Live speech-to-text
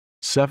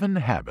7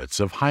 Habits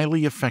of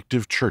Highly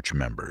Effective Church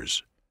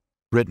Members,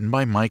 written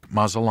by Mike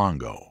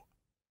Mazzalongo,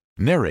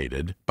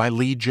 narrated by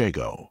Lee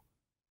Jago,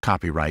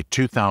 copyright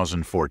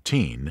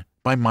 2014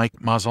 by Mike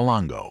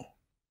Mazzalongo.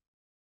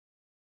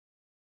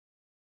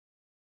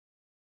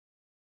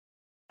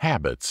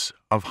 Habits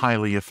of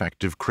Highly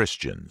Effective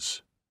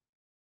Christians.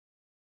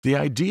 The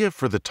idea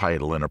for the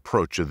title and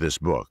approach of this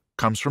book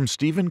comes from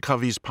Steven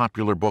Covey's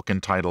popular book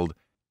entitled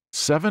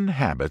 7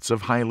 Habits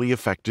of Highly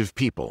Effective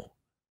People.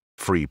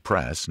 Free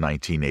Press,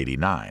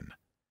 1989.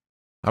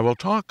 I will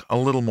talk a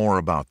little more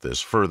about this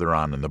further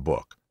on in the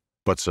book,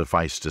 but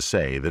suffice to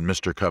say that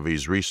Mr.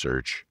 Covey's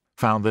research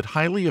found that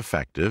highly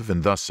effective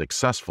and thus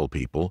successful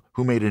people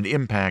who made an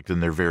impact in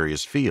their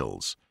various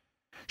fields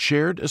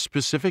shared a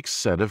specific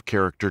set of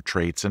character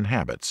traits and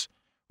habits,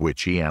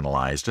 which he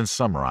analyzed and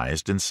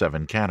summarized in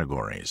 7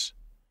 categories.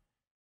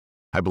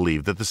 I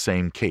believe that the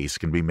same case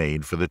can be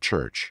made for the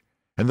church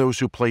and those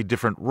who play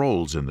different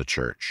roles in the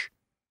church.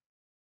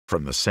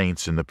 From the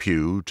saints in the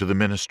pew to the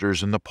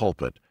ministers in the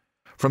pulpit,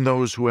 from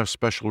those who have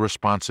special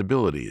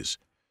responsibilities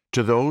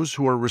to those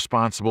who are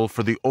responsible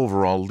for the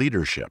overall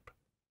leadership.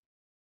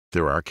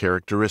 There are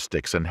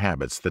characteristics and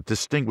habits that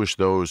distinguish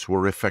those who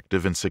are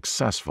effective and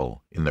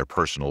successful in their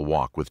personal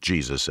walk with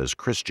Jesus as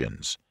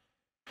Christians,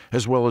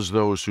 as well as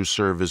those who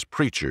serve as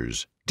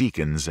preachers,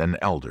 deacons, and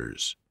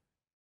elders.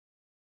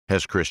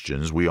 As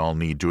Christians, we all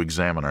need to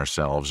examine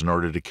ourselves in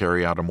order to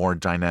carry out a more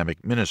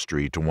dynamic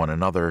ministry to one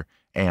another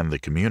and the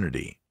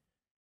community.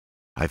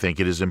 I think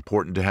it is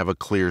important to have a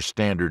clear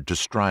standard to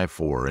strive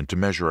for and to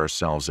measure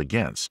ourselves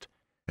against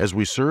as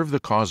we serve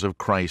the cause of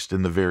Christ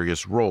in the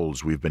various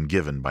roles we've been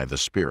given by the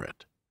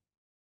Spirit.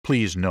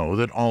 Please know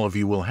that all of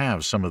you will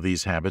have some of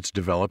these habits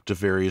developed to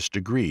various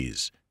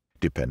degrees,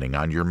 depending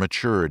on your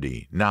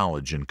maturity,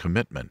 knowledge, and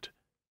commitment.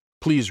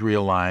 Please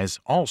realize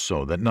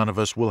also that none of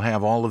us will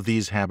have all of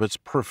these habits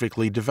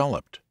perfectly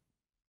developed.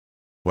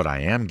 What I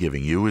am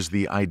giving you is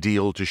the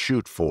ideal to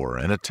shoot for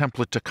and a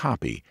template to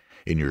copy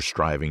in your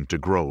striving to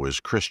grow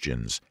as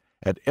Christians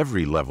at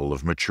every level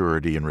of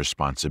maturity and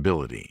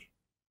responsibility.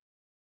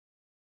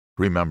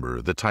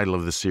 Remember, the title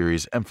of the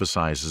series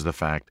emphasizes the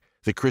fact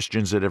that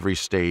Christians at every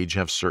stage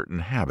have certain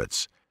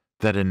habits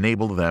that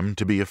enable them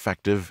to be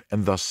effective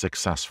and thus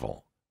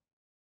successful.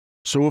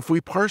 So if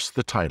we parse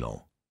the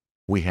title,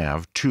 we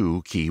have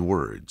 2 key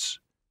words.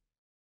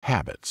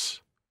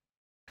 Habits.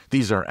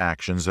 These are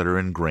actions that are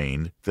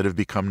ingrained, that have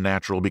become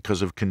natural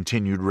because of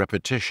continued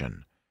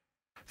repetition.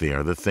 They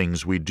are the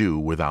things we do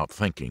without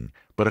thinking,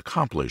 but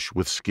accomplish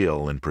with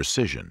skill and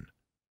precision.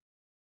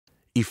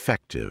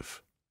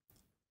 Effective.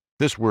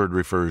 This word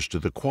refers to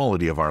the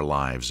quality of our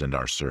lives and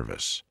our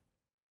service.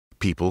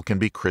 People can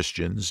be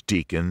Christians,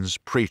 deacons,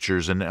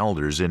 preachers, and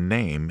elders in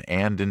name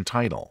and in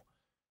title.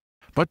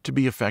 But to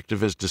be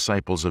effective as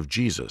disciples of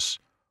Jesus,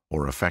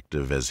 or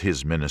effective as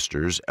His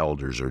ministers,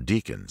 elders, or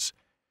deacons,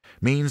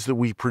 means that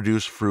we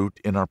produce fruit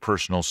in our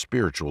personal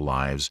spiritual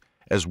lives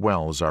as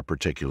well as our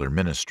particular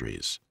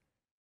ministries.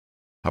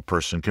 A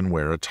person can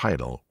wear a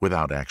title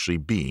without actually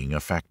being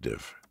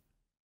effective.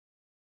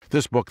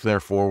 This book,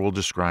 therefore, will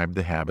describe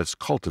the habits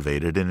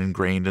cultivated and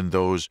ingrained in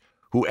those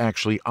who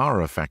actually are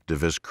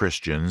effective as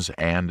Christians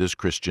and as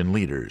Christian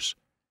leaders,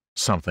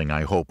 something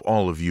I hope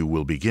all of you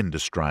will begin to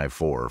strive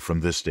for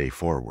from this day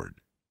forward.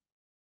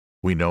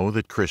 We know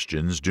that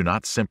Christians do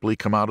not simply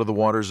come out of the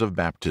waters of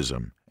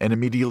baptism and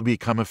immediately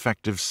become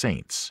effective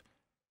saints.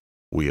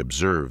 We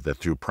observe that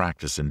through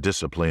practice and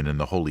discipline in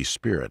the Holy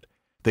Spirit,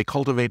 they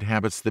cultivate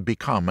habits that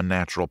become a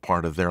natural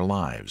part of their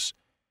lives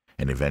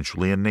and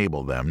eventually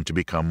enable them to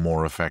become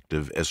more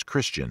effective as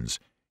Christians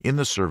in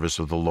the service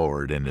of the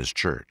Lord and His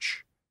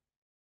church.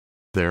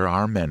 There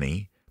are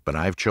many, but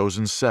I've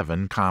chosen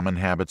 7 common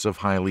habits of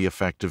highly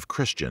effective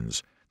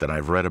Christians that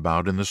I've read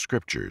about in the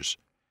Scriptures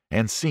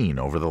and seen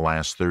over the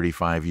last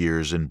 35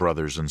 years in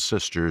brothers and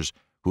sisters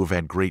who have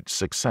had great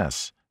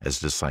success as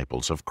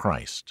disciples of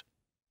Christ.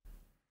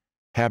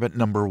 Habit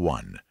number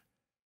 1.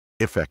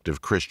 Effective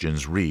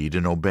Christians read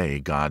and obey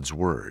God's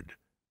Word.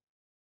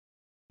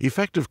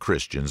 Effective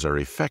Christians are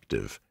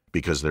effective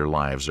because their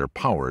lives are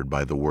powered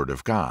by the Word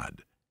of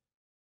God.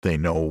 They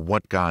know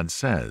what God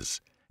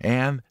says,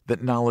 and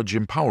that knowledge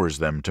empowers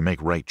them to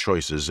make right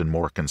choices in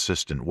more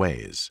consistent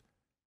ways.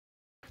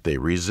 They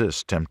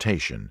resist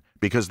temptation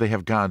because they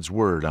have God's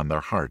Word on their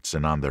hearts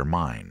and on their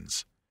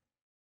minds.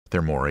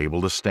 They're more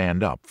able to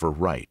stand up for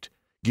right,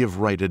 give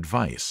right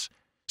advice,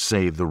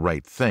 say the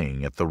right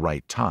thing at the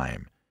right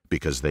time,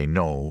 because they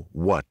know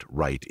what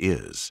right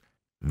is.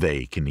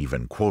 They can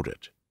even quote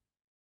it.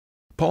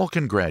 Paul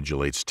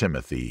congratulates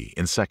Timothy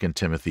in 2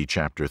 Timothy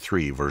chapter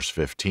 3, verse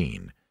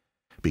 15,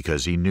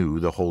 because he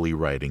knew the holy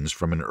writings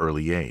from an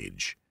early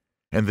age,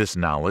 and this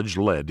knowledge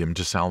led him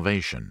to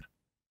salvation.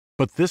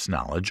 But this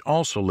knowledge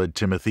also led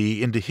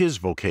Timothy into his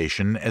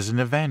vocation as an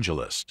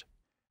evangelist,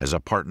 as a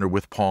partner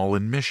with Paul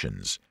in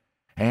missions,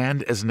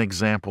 and as an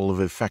example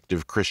of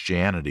effective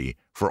Christianity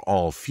for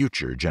all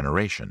future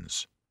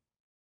generations.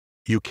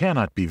 You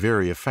cannot be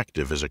very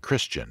effective as a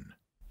Christian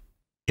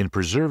in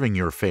preserving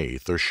your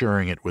faith or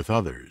sharing it with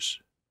others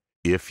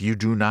if you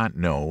do not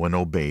know and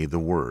obey the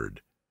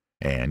Word,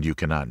 and you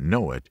cannot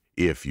know it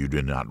if you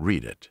do not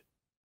read it.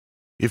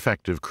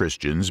 Effective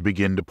Christians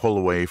begin to pull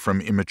away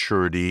from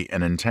immaturity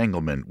and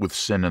entanglement with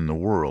sin in the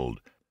world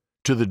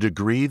to the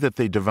degree that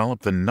they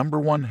develop the number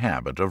one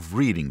habit of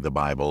reading the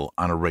Bible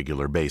on a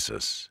regular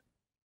basis.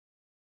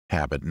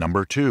 Habit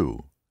number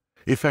 2.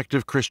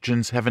 Effective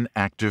Christians have an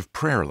active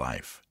prayer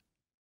life.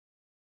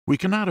 We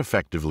cannot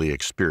effectively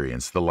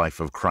experience the life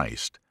of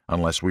Christ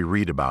unless we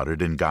read about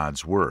it in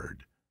God's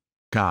Word.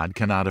 God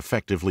cannot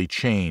effectively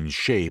change,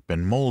 shape,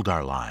 and mold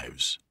our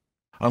lives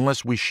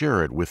unless we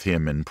share it with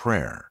Him in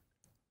prayer.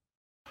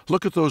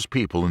 Look at those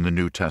people in the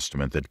New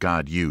Testament that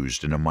God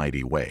used in a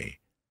mighty way.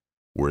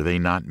 Were they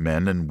not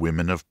men and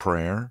women of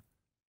prayer?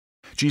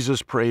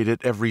 Jesus prayed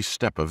at every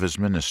step of His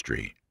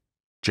ministry.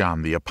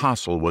 John the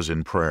Apostle was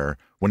in prayer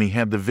when he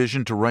had the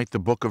vision to write the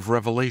book of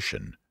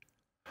Revelation.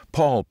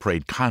 Paul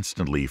prayed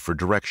constantly for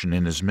direction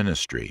in his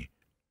ministry.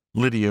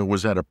 Lydia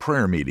was at a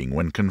prayer meeting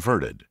when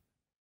converted.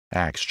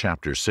 Acts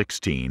chapter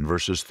 16,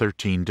 verses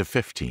 13 to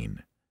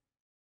 15.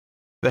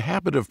 The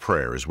habit of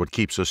prayer is what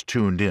keeps us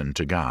tuned in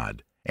to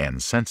God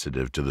and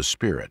sensitive to the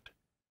Spirit.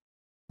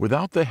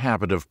 Without the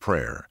habit of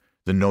prayer,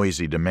 the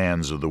noisy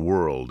demands of the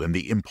world and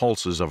the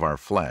impulses of our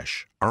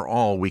flesh are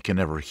all we can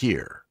ever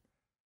hear.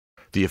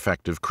 The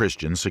effective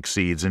Christian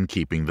succeeds in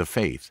keeping the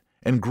faith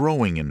and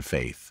growing in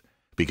faith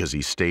because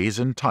he stays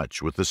in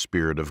touch with the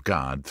Spirit of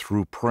God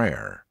through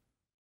prayer.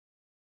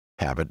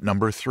 Habit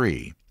number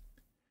 3.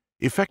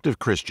 Effective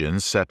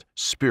Christians set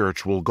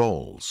spiritual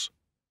goals.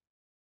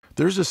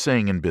 There's a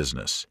saying in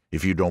business,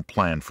 if you don't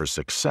plan for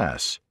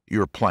success,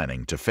 you're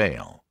planning to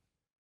fail.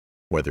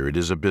 Whether it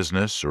is a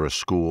business or a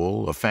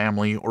school, a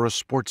family, or a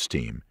sports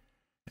team,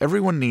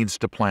 everyone needs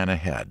to plan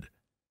ahead.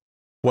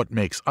 What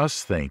makes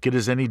us think it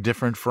is any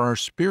different for our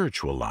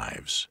spiritual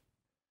lives?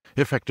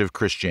 Effective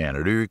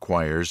Christianity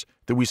requires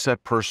that we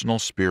set personal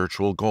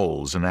spiritual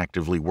goals and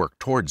actively work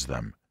towards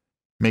them,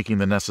 making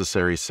the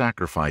necessary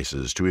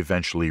sacrifices to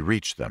eventually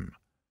reach them.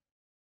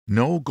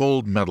 No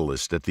gold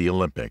medalist at the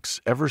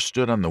Olympics ever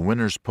stood on the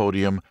winner's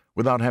podium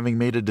without having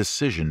made a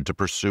decision to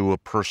pursue a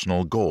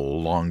personal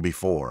goal long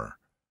before.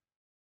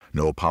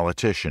 No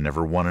politician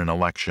ever won an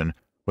election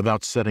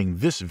without setting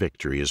this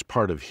victory as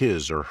part of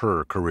his or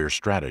her career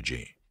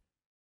strategy.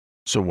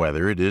 So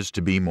whether it is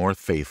to be more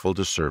faithful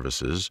to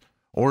services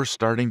or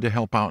starting to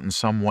help out in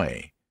some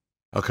way,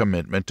 a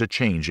commitment to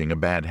changing a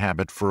bad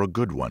habit for a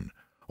good one,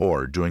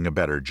 or doing a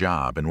better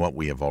job in what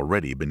we have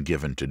already been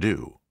given to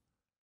do.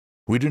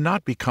 We do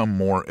not become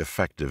more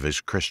effective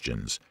as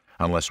Christians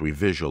unless we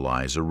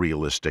visualize a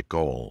realistic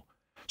goal,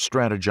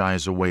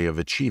 strategize a way of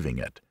achieving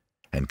it,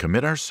 and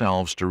commit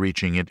ourselves to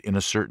reaching it in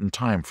a certain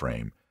time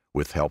frame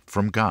with help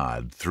from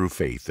God through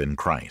faith in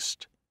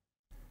Christ.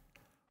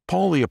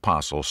 Paul the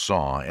Apostle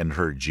saw and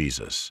heard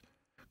Jesus,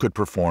 could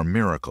perform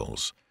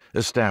miracles,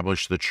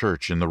 establish the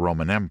church in the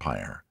Roman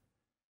Empire,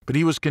 but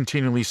he was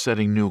continually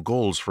setting new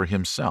goals for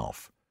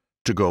himself,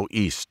 to go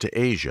east to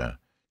Asia,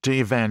 to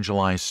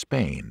evangelize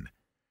Spain,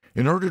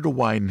 in order to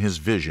widen his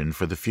vision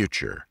for the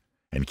future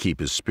and keep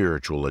his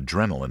spiritual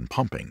adrenaline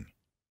pumping.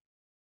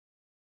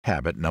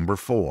 Habit number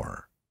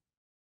 4.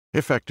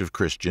 Effective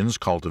Christians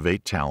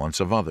cultivate talents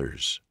of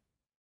others.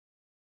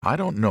 I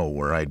don't know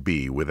where I'd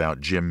be without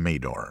Jim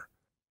Mador,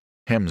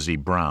 Hemsey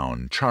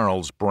Brown,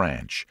 Charles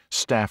Branch,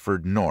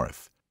 Stafford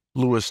North,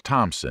 Lewis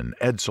Thompson,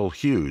 Edsel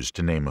Hughes,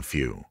 to name a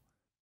few.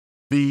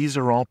 These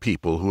are all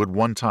people who at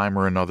one time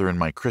or another in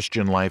my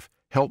Christian life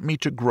helped me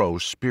to grow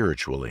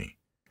spiritually.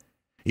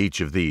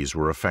 Each of these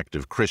were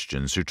effective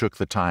Christians who took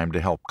the time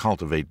to help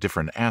cultivate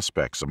different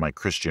aspects of my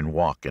Christian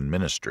walk and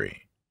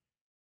ministry.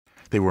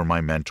 They were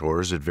my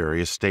mentors at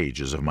various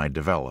stages of my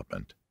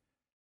development.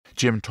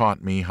 Jim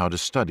taught me how to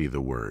study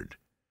the Word.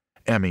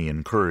 Emmy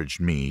encouraged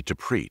me to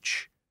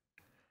preach.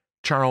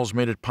 Charles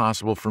made it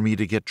possible for me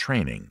to get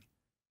training.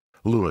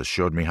 Lewis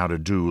showed me how to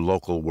do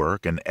local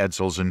work, and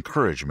Edsel's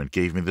encouragement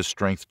gave me the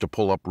strength to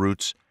pull up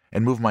roots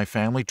and move my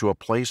family to a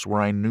place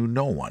where I knew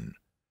no one.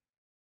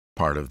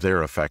 Part of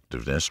their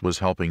effectiveness was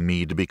helping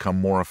me to become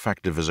more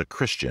effective as a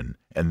Christian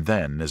and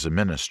then as a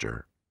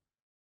minister.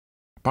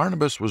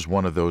 Barnabas was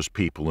one of those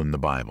people in the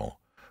Bible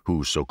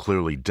who so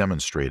clearly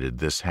demonstrated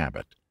this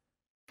habit,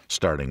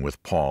 starting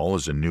with Paul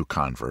as a new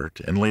convert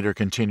and later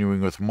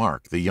continuing with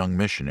Mark, the young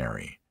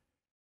missionary.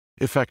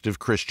 Effective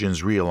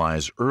Christians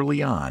realize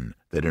early on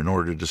that in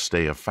order to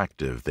stay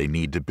effective, they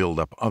need to build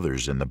up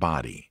others in the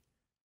body.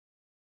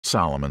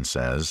 Solomon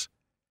says,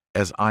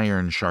 "As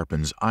iron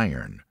sharpens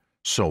iron,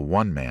 so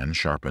one man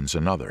sharpens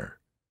another."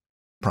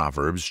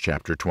 Proverbs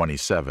chapter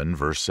 27,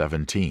 verse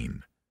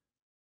 17.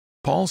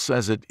 Paul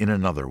says it in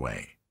another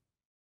way.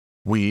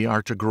 We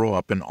are to grow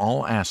up in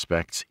all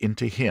aspects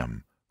into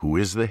Him who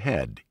is the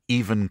head,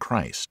 even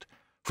Christ,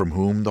 from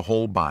whom the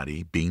whole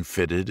body, being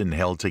fitted and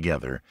held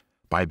together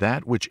by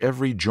that which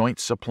every joint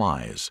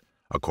supplies,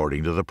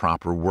 according to the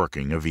proper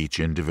working of each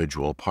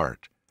individual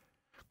part,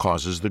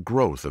 causes the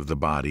growth of the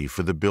body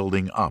for the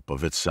building up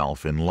of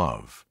itself in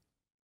love.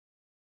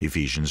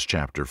 Ephesians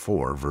chapter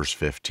 4, verse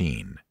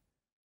 15.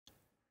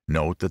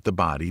 Note that the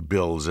body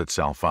builds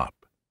itself up.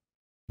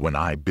 When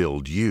I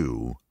build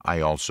you, I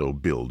also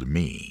build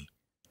me.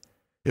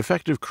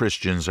 Effective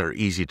Christians are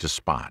easy to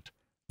spot.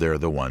 They're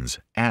the ones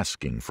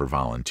asking for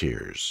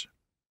volunteers.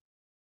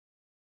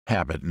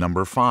 Habit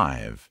number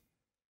 5.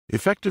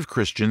 Effective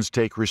Christians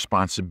take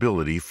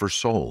responsibility for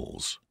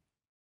souls.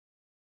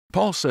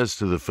 Paul says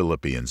to the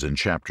Philippians in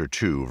chapter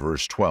 2,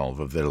 verse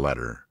 12 of their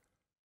letter,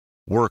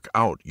 "Work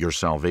out your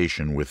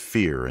salvation with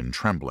fear and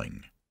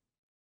trembling."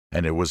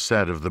 And it was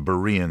said of the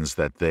Bereans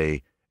that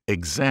they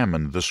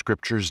examined the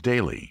Scriptures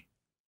daily.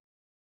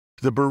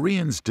 The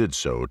Bereans did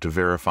so to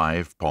verify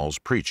if Paul's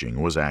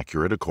preaching was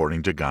accurate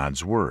according to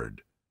God's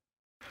Word.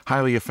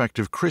 Highly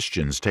effective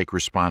Christians take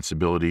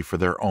responsibility for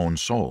their own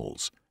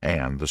souls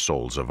and the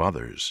souls of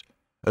others,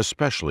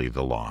 especially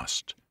the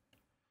lost.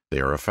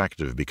 They are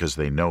effective because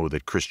they know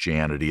that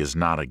Christianity is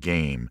not a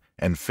game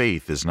and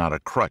faith is not a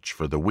crutch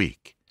for the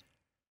weak.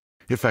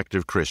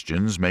 Effective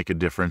Christians make a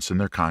difference in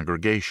their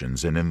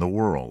congregations and in the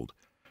world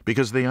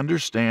because they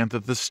understand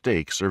that the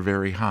stakes are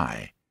very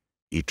high,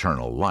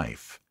 eternal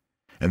life,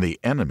 and the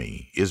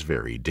enemy is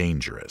very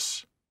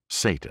dangerous,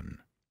 Satan.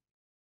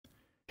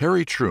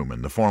 Harry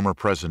Truman, the former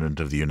President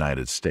of the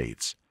United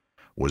States,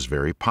 was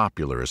very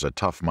popular as a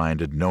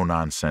tough-minded,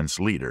 no-nonsense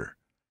leader.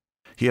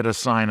 He had a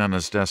sign on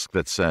his desk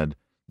that said,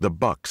 "The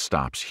buck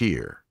stops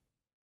here."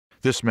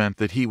 This meant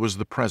that he was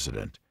the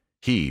president,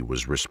 he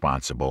was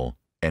responsible,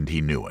 and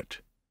he knew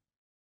it.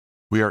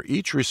 We are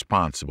each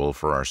responsible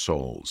for our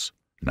souls,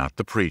 not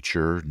the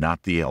preacher,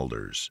 not the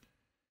elders.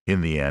 In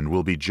the end,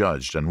 we'll be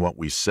judged on what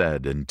we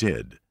said and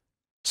did.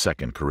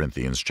 2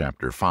 Corinthians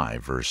chapter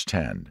 5, verse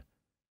 10.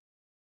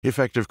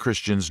 Effective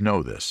Christians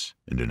know this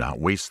and do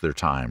not waste their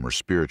time or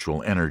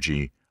spiritual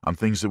energy on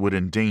things that would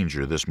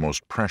endanger this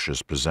most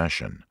precious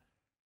possession.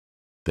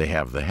 They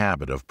have the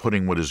habit of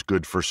putting what is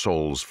good for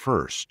souls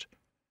first.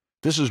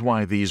 This is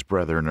why these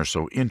brethren are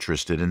so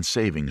interested in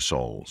saving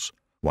souls,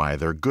 why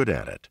they're good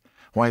at it,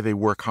 why they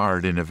work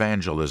hard in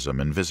evangelism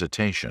and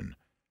visitation.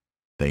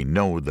 They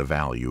know the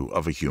value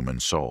of a human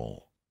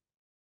soul.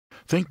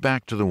 Think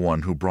back to the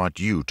one who brought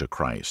you to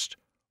Christ,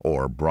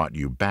 or brought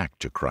you back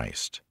to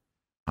Christ.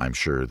 I'm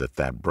sure that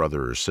that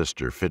brother or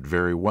sister fit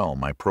very well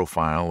my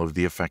profile of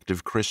the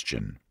effective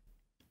Christian.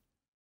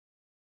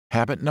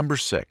 Habit number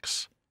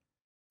 6.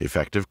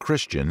 Effective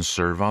Christians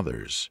serve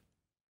others.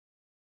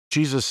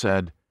 Jesus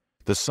said,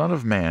 "The Son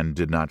of Man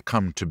did not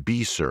come to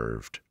be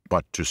served,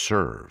 but to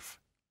serve."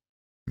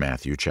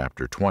 Matthew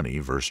chapter 20,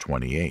 verse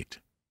 28.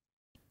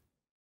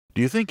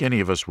 Do you think any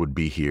of us would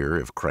be here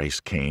if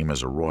Christ came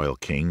as a royal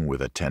king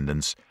with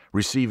attendants,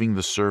 receiving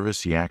the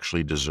service he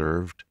actually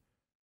deserved?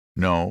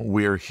 No,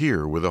 we are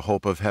here with the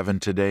hope of heaven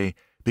today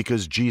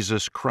because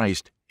Jesus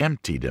Christ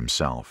emptied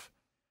himself,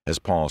 as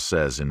Paul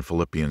says in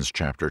Philippians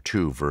chapter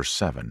 2, verse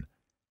 7,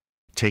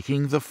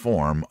 taking the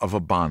form of a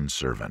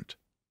bondservant.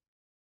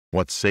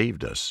 What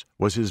saved us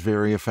was his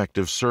very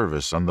effective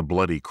service on the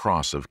bloody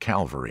cross of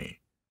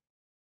Calvary.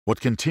 What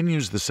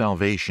continues the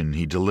salvation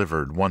he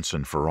delivered once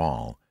and for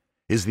all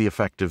is the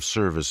effective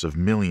service of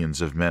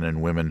millions of men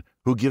and women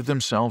who give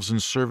themselves in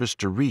service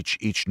to reach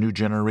each new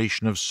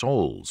generation of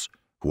souls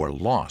who are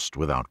lost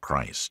without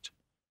Christ.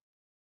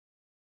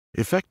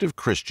 Effective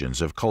Christians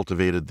have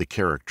cultivated the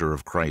character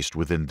of Christ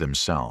within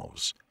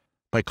themselves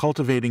by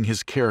cultivating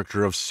his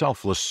character of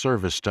selfless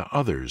service to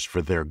others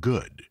for their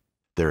good,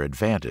 their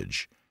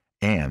advantage,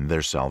 and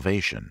their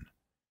salvation.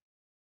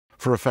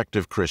 For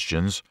effective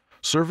Christians,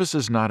 service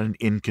is not an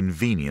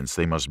inconvenience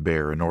they must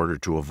bear in order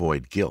to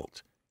avoid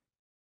guilt.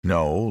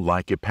 No,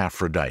 like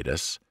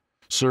Epaphroditus,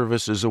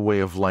 service is a way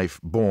of life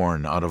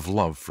born out of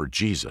love for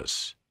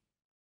Jesus.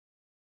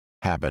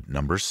 Habit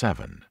number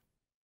 7.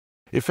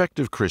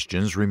 Effective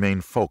Christians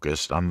remain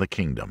focused on the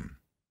kingdom.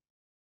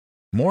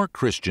 More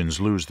Christians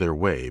lose their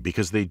way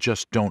because they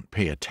just don't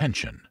pay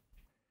attention.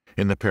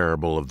 In the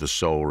parable of the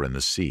sower and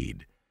the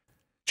seed,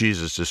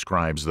 Jesus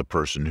describes the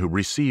person who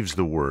receives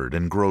the word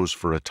and grows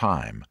for a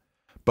time,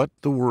 but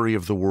the worry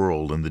of the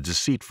world and the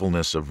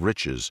deceitfulness of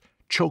riches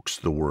chokes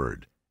the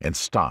word and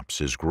stops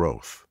his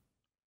growth.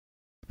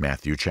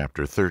 Matthew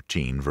chapter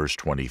 13, verse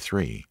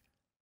 23.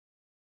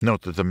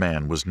 Note that the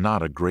man was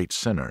not a great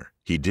sinner.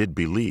 He did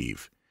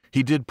believe.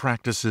 He did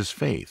practice his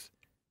faith.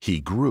 He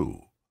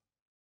grew.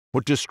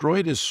 What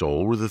destroyed his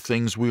soul were the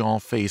things we all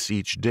face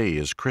each day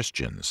as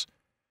Christians,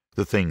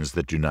 the things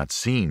that do not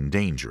seem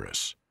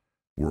dangerous.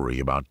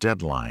 Worry about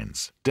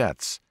deadlines,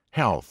 debts,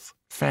 health,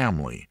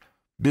 family,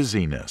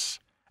 busyness,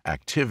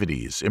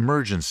 activities,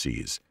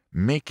 emergencies,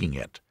 making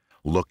it,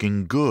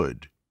 looking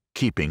good,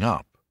 keeping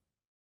up.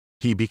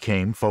 He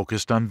became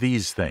focused on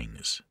these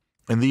things,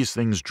 and these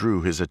things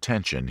drew his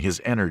attention,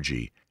 his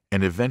energy,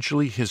 and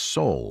eventually his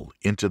soul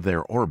into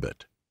their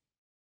orbit.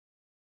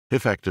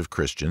 Effective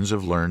Christians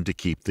have learned to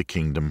keep the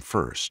kingdom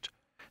first,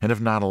 and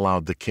have not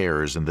allowed the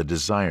cares and the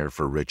desire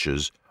for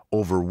riches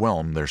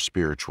overwhelm their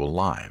spiritual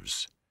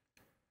lives.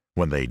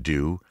 When they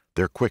do,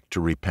 they're quick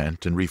to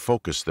repent and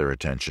refocus their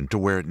attention to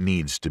where it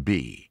needs to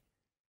be.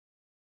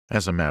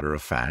 As a matter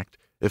of fact,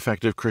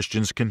 effective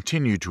Christians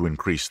continue to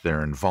increase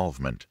their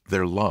involvement,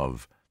 their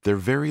love, their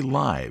very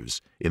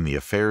lives in the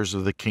affairs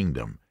of the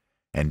kingdom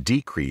and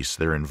decrease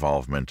their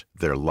involvement,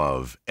 their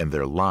love, and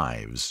their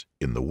lives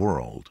in the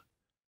world.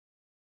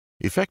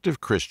 Effective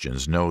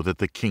Christians know that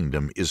the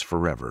kingdom is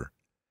forever,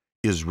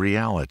 is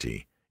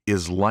reality,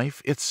 is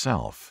life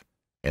itself,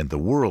 and the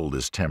world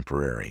is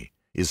temporary,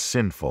 is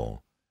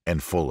sinful,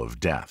 and full of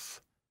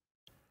death.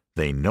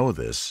 They know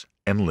this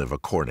and live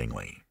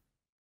accordingly.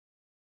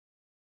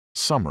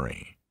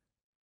 Summary.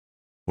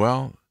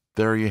 Well,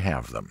 there you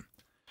have them.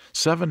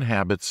 7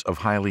 habits of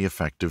highly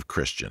effective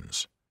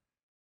Christians.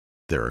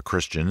 There are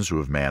Christians who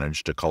have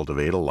managed to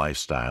cultivate a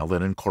lifestyle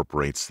that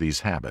incorporates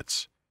these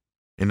habits.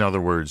 In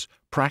other words,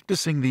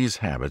 practicing these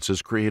habits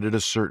has created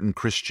a certain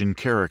Christian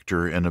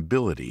character and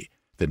ability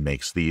that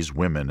makes these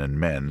women and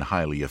men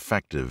highly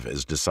effective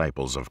as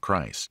disciples of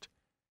Christ.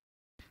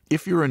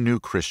 If you're a new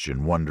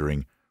Christian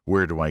wondering,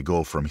 where do I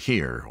go from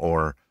here?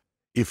 Or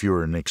if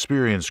you're an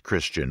experienced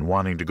Christian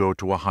wanting to go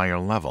to a higher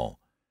level,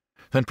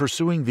 then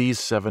pursuing these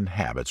 7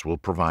 habits will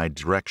provide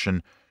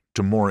direction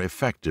to more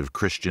effective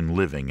Christian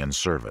living and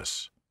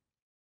service.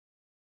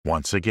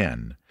 Once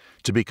again,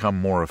 to become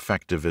more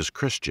effective as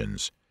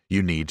Christians,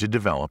 you need to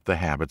develop the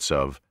habits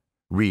of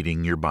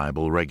reading your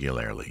Bible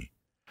regularly,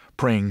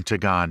 praying to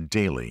God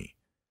daily,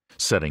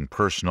 setting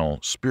personal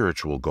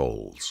spiritual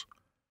goals,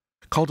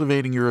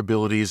 cultivating your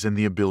abilities and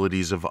the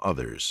abilities of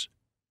others,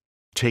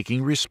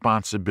 taking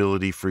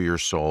responsibility for your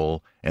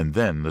soul and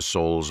then the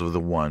souls of the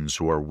ones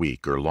who are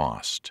weak or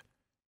lost,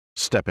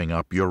 stepping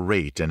up your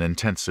rate and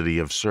intensity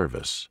of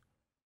service.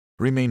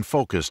 Remain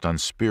focused on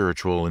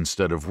spiritual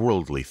instead of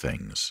worldly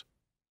things.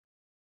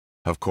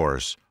 Of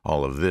course,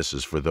 all of this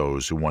is for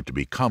those who want to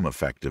become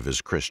effective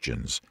as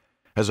Christians,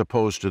 as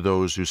opposed to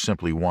those who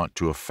simply want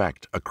to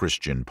affect a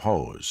Christian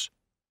pose.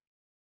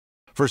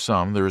 For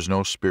some, there is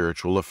no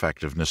spiritual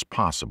effectiveness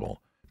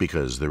possible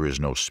because there is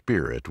no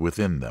spirit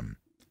within them.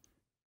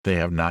 They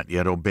have not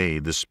yet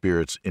obeyed the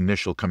Spirit's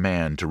initial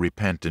command to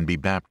repent and be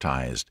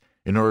baptized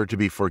in order to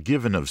be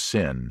forgiven of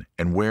sin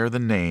and wear the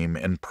name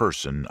and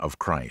person of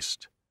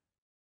Christ.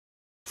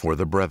 For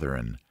the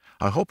brethren,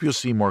 I hope you'll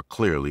see more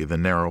clearly the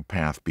narrow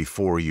path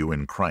before you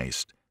in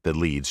Christ that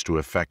leads to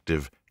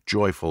effective,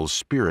 joyful,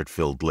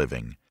 Spirit-filled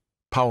living,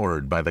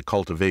 powered by the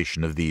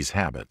cultivation of these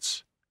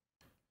habits.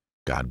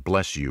 God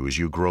bless you as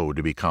you grow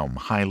to become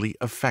highly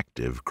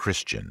effective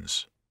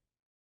Christians.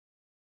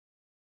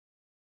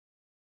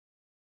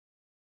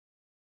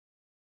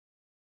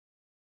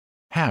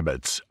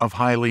 Habits of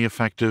Highly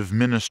Effective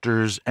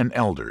Ministers and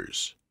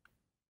Elders.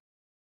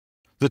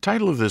 The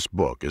title of this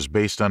book is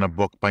based on a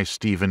book by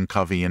Steven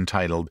Covey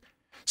entitled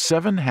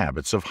 7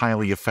 Habits of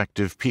Highly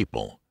Effective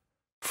People,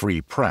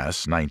 Free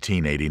Press,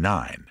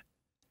 1989.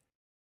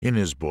 In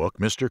his book,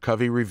 Mr.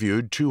 Covey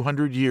reviewed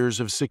 200 years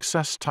of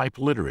success-type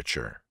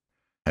literature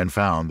and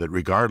found that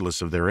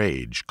regardless of their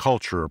age,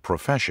 culture, or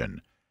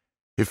profession,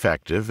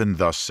 effective and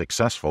thus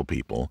successful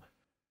people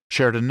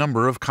shared a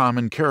number of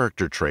common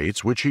character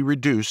traits which he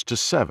reduced to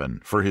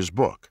 7 for his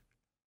book.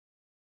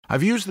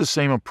 I've used the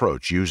same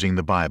approach using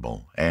the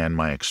Bible and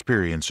my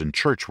experience in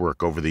church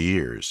work over the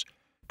years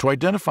to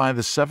identify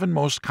the 7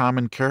 most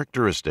common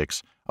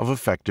characteristics of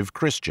effective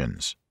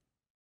Christians.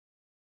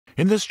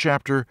 In this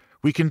chapter,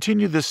 we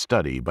continue this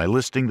study by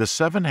listing the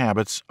 7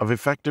 habits of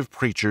effective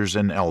preachers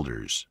and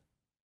elders.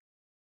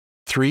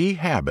 3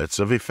 habits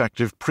of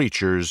effective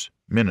preachers,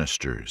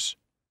 ministers.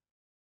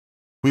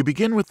 We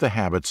begin with the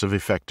habits of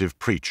effective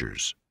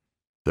preachers.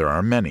 There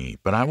are many,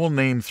 but I will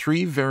name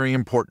 3 very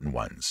important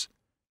ones.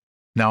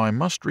 Now I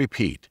must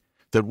repeat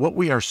that what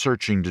we are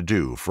searching to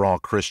do for all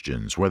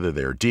Christians, whether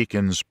they're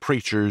deacons,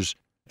 preachers,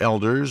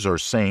 elders, or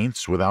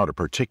saints without a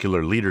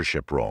particular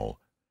leadership role,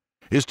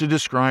 is to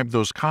describe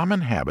those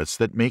common habits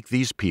that make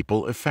these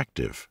people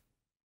effective.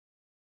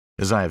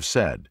 As I have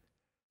said,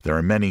 there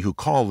are many who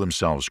call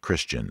themselves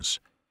Christians,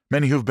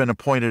 many who have been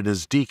appointed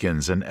as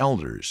deacons and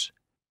elders,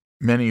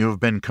 many who have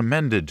been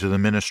commended to the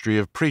ministry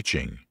of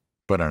preaching,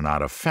 but are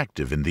not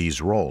effective in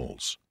these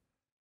roles.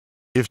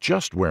 If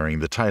just wearing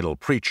the title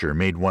preacher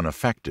made one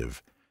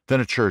effective, then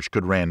a church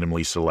could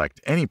randomly select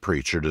any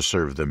preacher to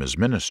serve them as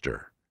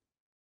minister.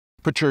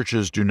 But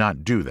churches do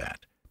not do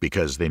that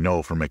because they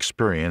know from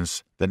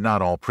experience that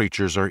not all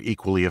preachers are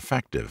equally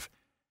effective,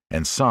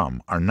 and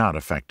some are not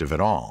effective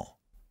at all.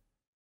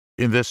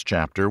 In this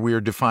chapter, we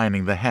are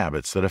defining the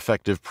habits that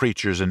effective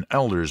preachers and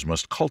elders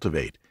must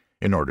cultivate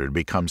in order to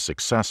become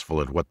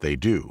successful at what they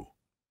do.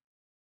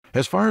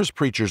 As far as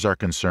preachers are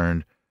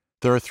concerned,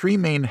 there are 3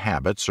 main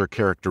habits or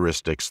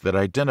characteristics that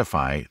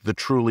identify the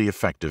truly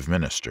effective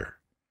minister.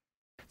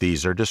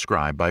 These are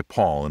described by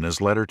Paul in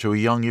his letter to a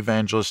young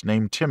evangelist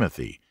named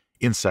Timothy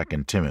in 2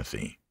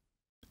 Timothy.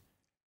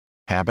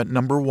 Habit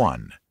number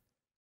 1.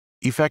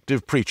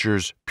 Effective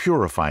preachers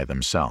purify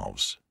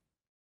themselves.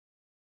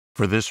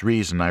 For this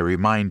reason I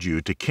remind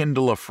you to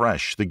kindle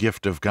afresh the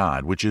gift of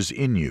God which is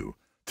in you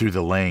through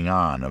the laying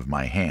on of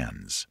my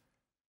hands.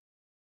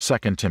 2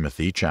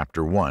 Timothy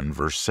chapter 1,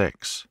 verse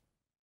 6.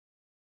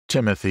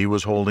 Timothy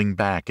was holding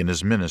back in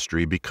his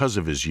ministry because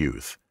of his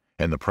youth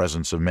and the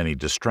presence of many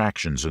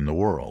distractions in the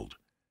world.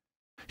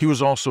 He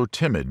was also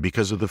timid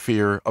because of the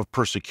fear of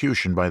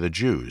persecution by the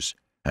Jews,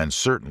 and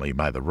certainly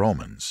by the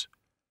Romans.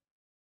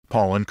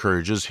 Paul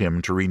encourages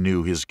him to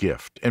renew his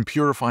gift and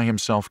purify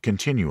himself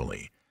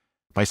continually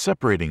by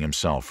separating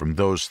himself from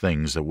those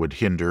things that would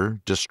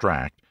hinder,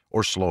 distract,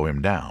 or slow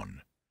him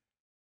down.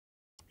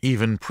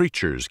 Even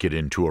preachers get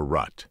into a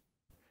rut.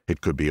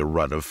 It could be a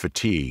rut of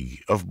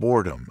fatigue, of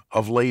boredom,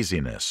 of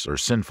laziness, or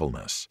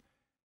sinfulness.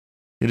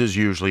 It is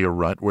usually a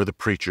rut where the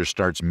preacher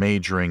starts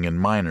majoring in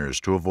minors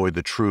to avoid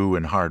the true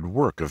and hard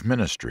work of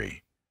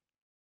ministry.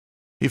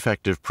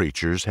 Effective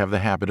preachers have the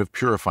habit of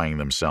purifying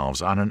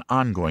themselves on an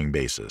ongoing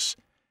basis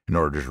in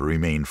order to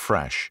remain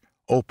fresh,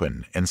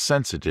 open, and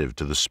sensitive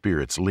to the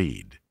Spirit's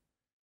lead.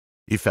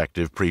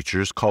 Effective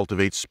preachers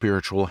cultivate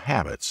spiritual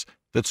habits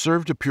that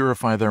serve to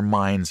purify their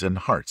minds and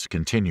hearts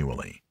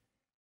continually.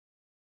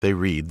 They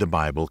read the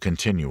Bible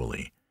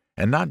continually,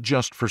 and not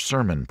just for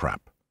sermon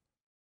prep.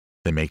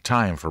 They make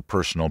time for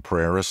personal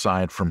prayer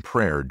aside from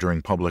prayer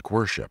during public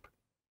worship.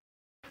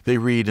 They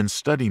read and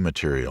study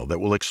material that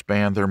will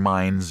expand their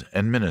minds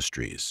and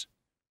ministries.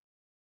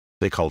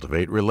 They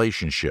cultivate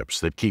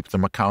relationships that keep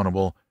them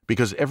accountable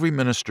because every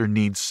minister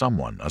needs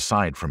someone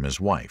aside from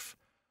his wife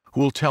who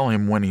will tell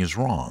him when he is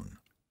wrong.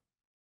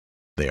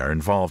 They are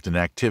involved in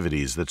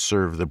activities that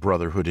serve the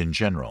brotherhood in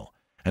general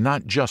and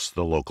not just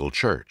the local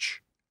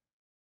church.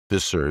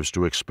 This serves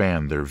to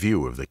expand their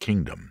view of the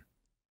kingdom.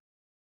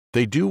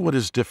 They do what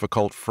is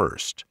difficult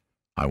first.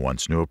 I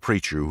once knew a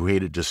preacher who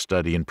hated to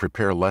study and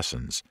prepare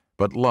lessons,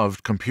 but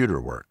loved computer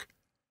work.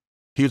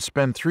 He would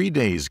spend 3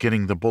 days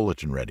getting the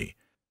bulletin ready,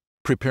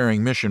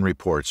 preparing mission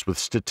reports with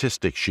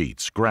statistic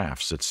sheets,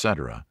 graphs,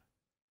 etc.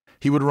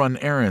 He would run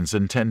errands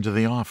and tend to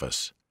the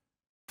office.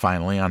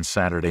 Finally, on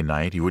Saturday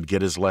night, he would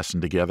get his lesson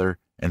together,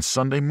 and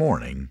Sunday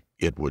morning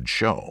it would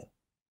show.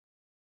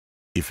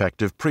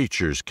 Effective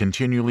preachers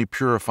continually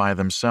purify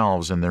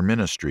themselves and their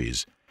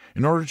ministries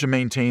in order to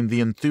maintain the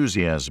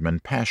enthusiasm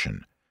and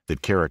passion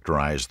that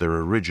characterize their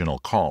original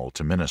call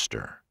to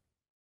minister.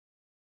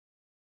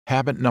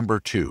 Habit number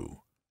 2.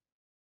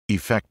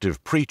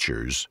 Effective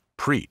preachers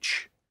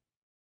preach.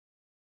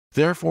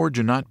 Therefore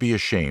do not be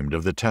ashamed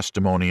of the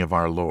testimony of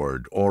our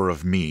Lord or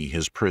of me,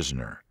 his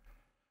prisoner,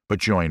 but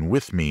join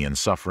with me in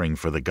suffering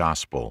for the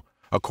gospel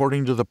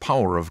according to the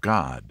power of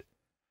God,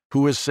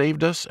 who has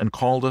saved us and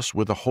called us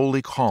with a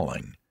holy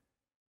calling,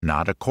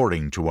 not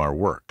according to our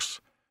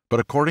works, but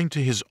according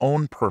to his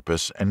own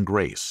purpose and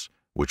grace,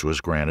 which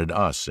was granted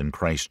us in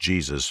Christ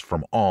Jesus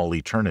from all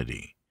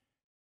eternity,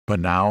 but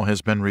now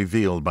has been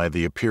revealed by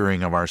the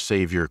appearing of our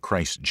Savior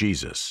Christ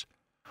Jesus,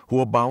 who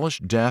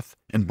abolished death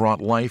and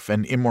brought life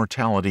and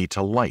immortality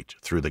to light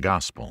through the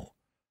gospel,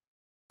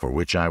 for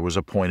which I was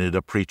appointed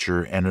a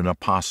preacher and an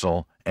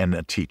apostle and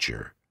a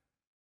teacher.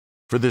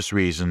 For this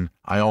reason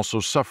I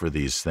also suffer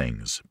these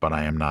things, but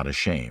I am not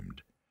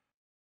ashamed.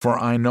 For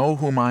I know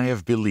whom I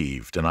have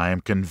believed, and I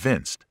am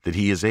convinced that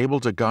he is able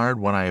to guard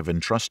what I have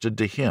entrusted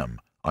to him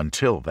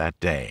until that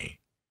day.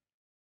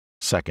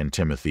 2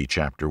 Timothy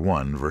chapter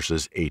 1,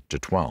 verses 8 to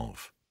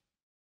 12.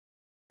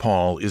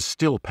 Paul is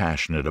still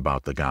passionate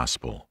about the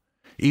gospel,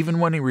 even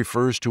when he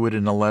refers to it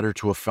in a letter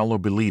to a fellow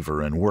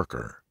believer and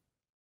worker.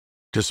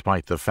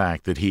 Despite the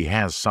fact that he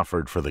has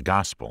suffered for the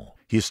gospel,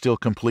 he is still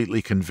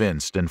completely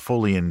convinced and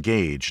fully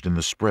engaged in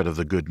the spread of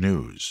the good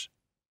news.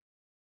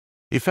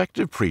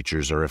 Effective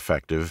preachers are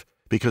effective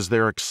because they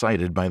are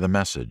excited by the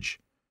message,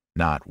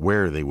 not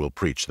where they will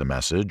preach the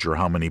message or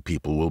how many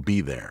people will be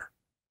there.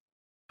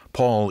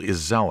 Paul is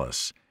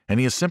zealous, and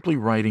he is simply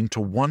writing to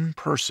one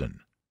person.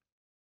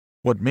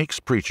 What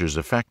makes preachers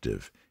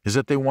effective is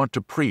that they want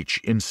to preach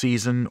in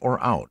season or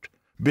out,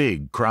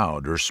 big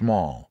crowd or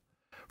small,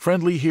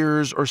 friendly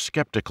hearers or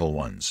skeptical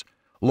ones,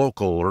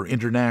 local or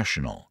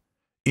international,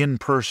 in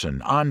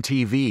person, on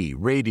TV,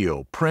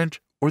 radio, print,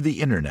 or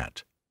the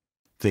internet.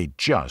 They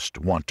just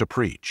want to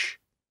preach.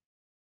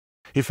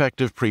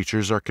 Effective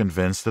preachers are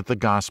convinced that the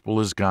gospel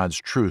is God's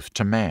truth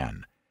to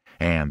man,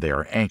 and they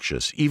are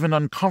anxious, even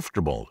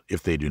uncomfortable,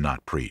 if they do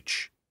not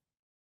preach.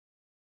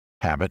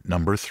 Habit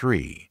number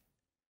 3.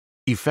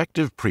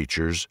 Effective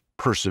preachers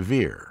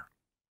persevere.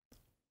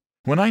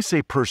 When I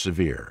say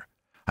persevere,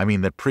 I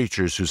mean that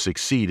preachers who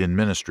succeed in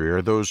ministry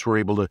are those who are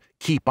able to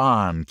keep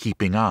on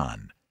keeping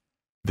on.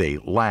 They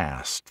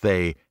last,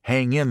 they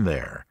hang in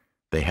there,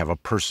 they have a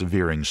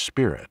persevering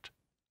spirit.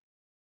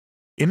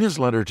 In his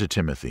letter to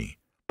Timothy,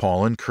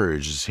 Paul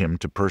encourages him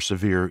to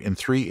persevere in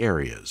 3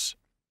 areas.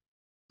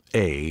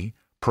 A.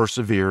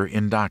 Persevere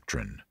in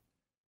doctrine.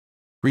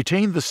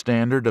 Retain the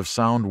standard of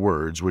sound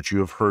words which you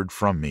have heard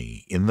from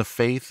me, in the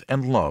faith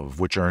and love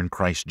which are in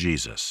Christ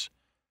Jesus.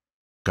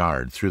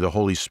 Guard through the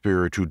Holy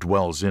Spirit who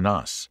dwells in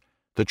us,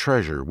 the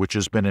treasure which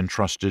has been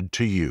entrusted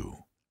to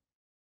you.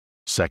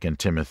 2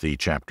 Timothy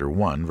chapter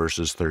 1,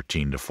 verses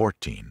 13 to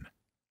 14.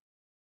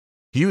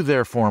 You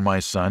therefore, my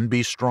son,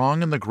 be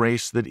strong in the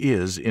grace that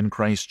is in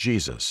Christ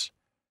Jesus.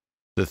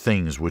 The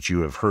things which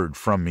you have heard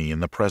from me in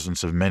the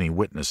presence of many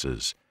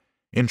witnesses,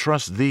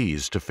 entrust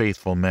these to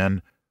faithful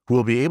men who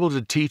will be able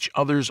to teach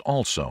others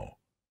also.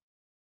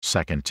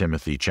 2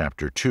 Timothy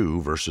chapter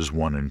 2, verses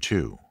 1 and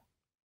 2.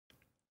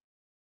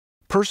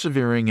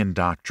 Persevering in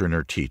doctrine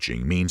or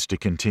teaching means to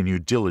continue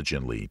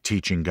diligently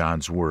teaching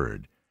God's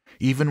Word,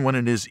 even when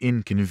it is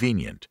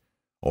inconvenient,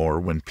 or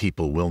when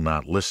people will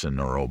not listen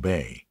or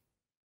obey.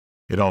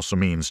 It also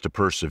means to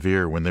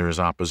persevere when there is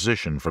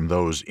opposition from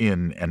those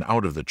in and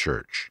out of the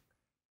church.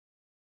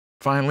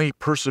 Finally,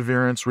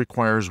 perseverance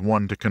requires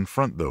one to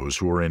confront those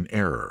who are in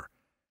error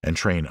and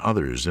train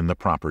others in the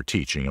proper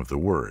teaching of the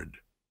Word.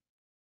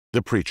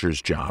 The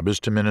preacher's job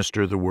is to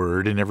minister the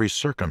Word in every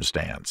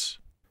circumstance,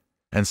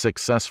 and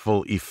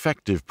successful,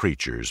 effective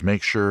preachers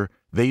make sure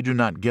they do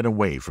not get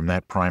away from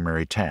that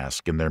primary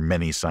task in their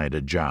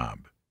many-sided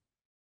job.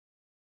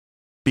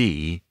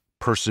 B.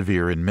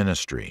 Persevere in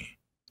ministry.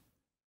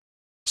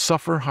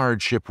 Suffer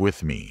hardship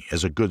with me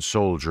as a good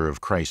soldier of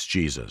Christ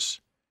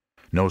Jesus.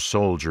 No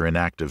soldier in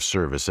active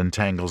service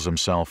entangles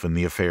himself in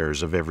the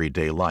affairs of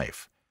everyday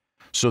life,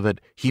 so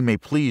that he may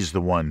please the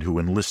one who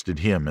enlisted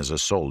him as a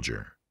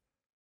soldier.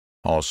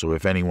 Also,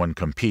 if anyone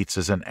competes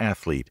as an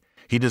athlete,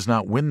 he does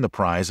not win the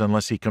prize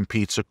unless he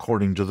competes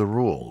according to the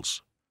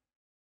rules.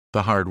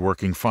 The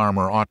hard-working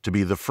farmer ought to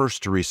be the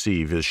first to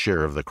receive his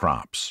share of the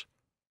crops.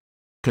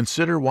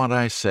 Consider what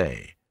I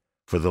say,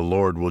 for the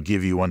Lord will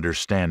give you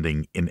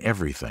understanding in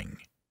everything.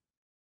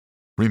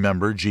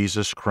 Remember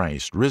Jesus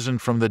Christ, risen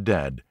from the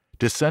dead,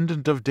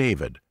 descendant of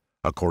David,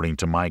 according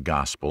to my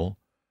gospel,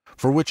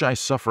 for which I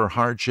suffer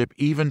hardship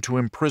even to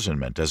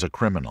imprisonment as a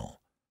criminal.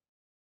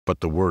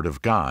 But the word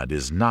of God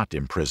is not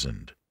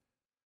imprisoned.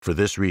 For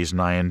this reason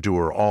I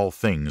endure all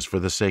things for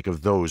the sake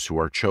of those who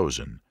are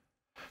chosen,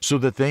 so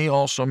that they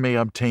also may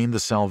obtain the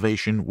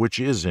salvation which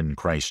is in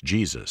Christ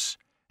Jesus,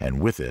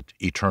 and with it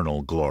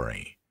eternal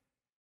glory.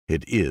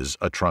 It is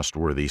a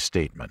trustworthy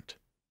statement.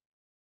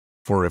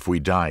 For if we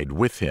died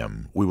with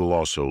him, we will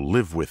also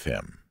live with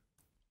him.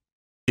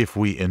 If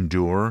we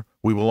endure,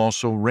 we will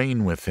also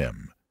reign with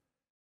him.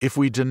 If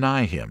we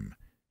deny him,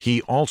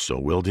 he also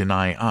will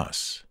deny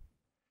us.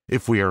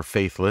 If we are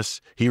faithless,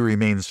 he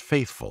remains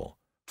faithful,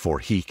 for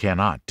he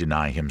cannot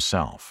deny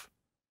himself.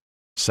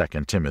 2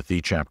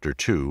 Timothy chapter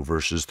 2,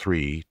 verses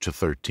 3 to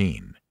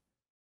 13.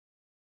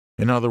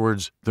 In other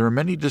words, there are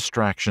many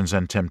distractions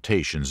and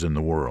temptations in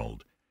the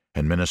world,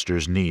 and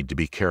ministers need to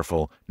be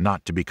careful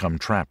not to become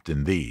trapped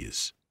in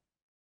these.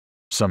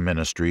 Some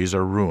ministries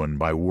are ruined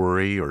by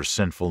worry or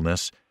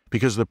sinfulness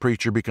because the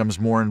preacher becomes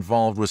more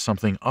involved with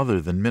something other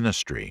than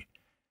ministry,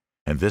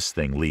 and this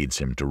thing leads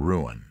him to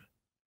ruin.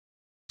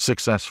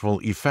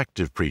 Successful,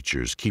 effective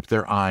preachers keep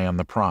their eye on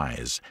the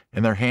prize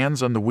and their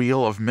hands on the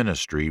wheel of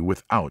ministry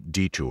without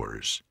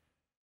detours.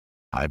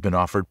 I've been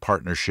offered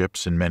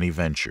partnerships in many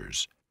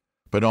ventures,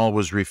 but all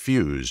was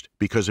refused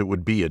because it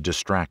would be a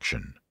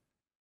distraction.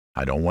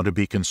 I don't want to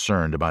be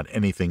concerned about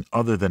anything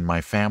other than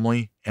my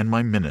family and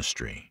my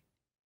ministry.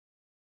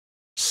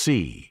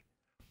 C.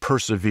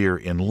 Persevere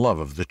in love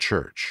of the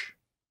church.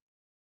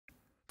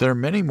 There are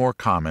many more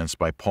comments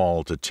by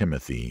Paul to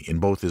Timothy in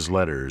both his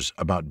letters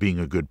about being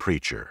a good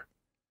preacher.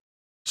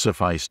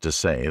 Suffice to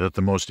say that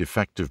the most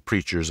effective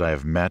preachers I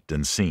have met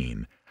and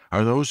seen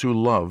are those who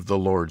love the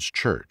Lord's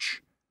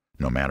church,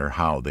 no matter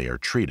how they are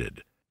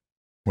treated.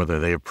 Whether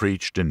they have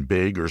preached in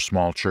big or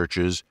small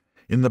churches,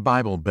 in the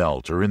Bible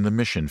Belt or in the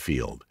mission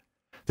field,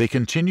 they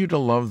continue to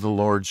love the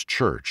Lord's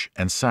church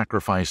and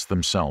sacrifice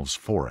themselves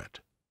for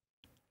it.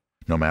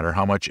 No matter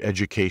how much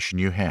education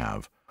you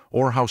have,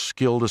 or how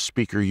skilled a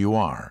speaker you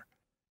are,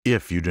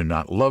 if you do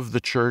not love the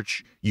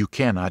church, you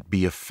cannot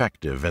be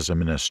effective as a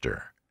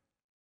minister.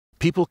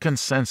 People can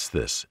sense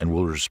this and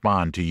will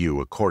respond to you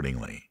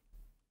accordingly.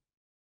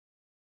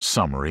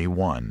 Summary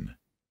 1.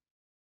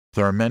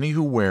 There are many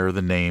who wear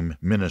the name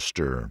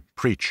minister,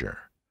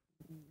 preacher.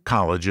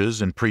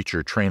 Colleges and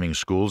preacher training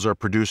schools are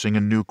producing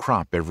a new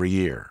crop every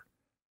year.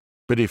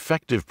 But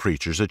effective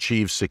preachers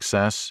achieve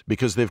success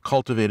because they've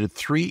cultivated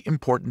 3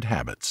 important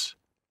habits.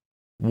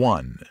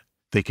 1.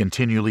 They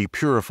continually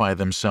purify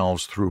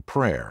themselves through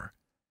prayer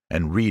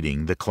and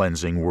reading the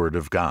cleansing Word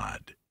of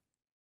God.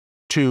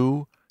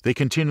 2. They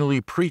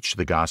continually preach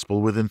the gospel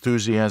with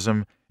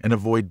enthusiasm and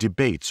avoid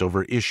debates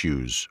over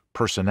issues,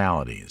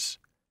 personalities.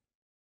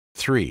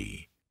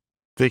 3.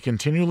 They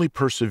continually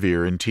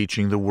persevere in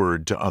teaching the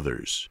Word to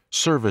others,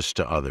 service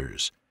to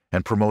others,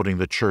 and promoting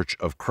the Church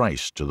of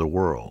Christ to the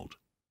world.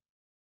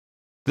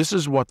 This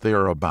is what they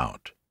are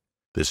about.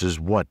 This is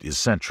what is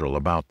central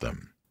about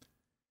them.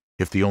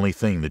 If the only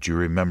thing that you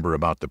remember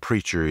about the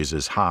preacher is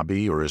his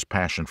hobby or his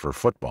passion for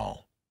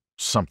football,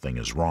 something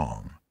is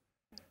wrong.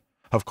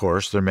 Of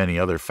course, there are many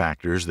other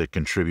factors that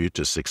contribute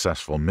to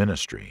successful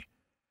ministry.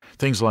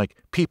 Things like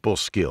people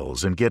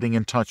skills and getting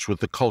in touch with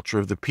the culture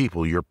of the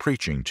people you're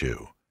preaching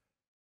to.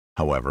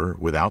 However,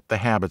 without the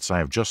habits I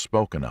have just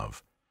spoken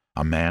of,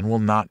 a man will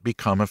not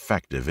become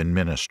effective in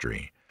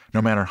ministry,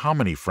 no matter how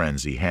many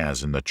friends he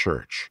has in the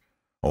church,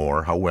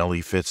 or how well he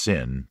fits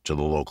in to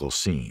the local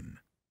scene.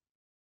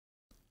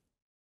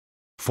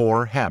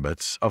 4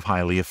 habits of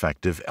highly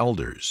effective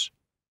elders.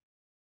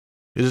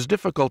 It is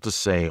difficult to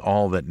say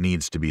all that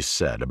needs to be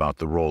said about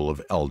the role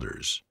of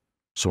elders,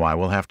 so I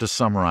will have to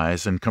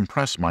summarize and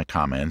compress my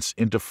comments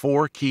into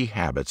 4 key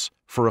habits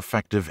for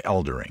effective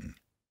eldering.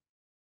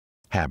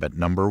 Habit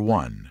number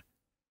 1.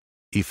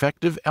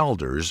 Effective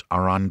elders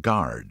are on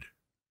guard.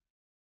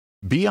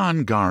 Be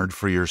on guard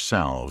for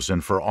yourselves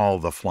and for all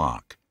the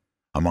flock,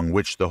 among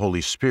which the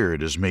Holy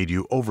Spirit has made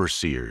you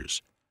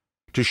overseers,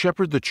 to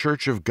shepherd the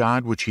church of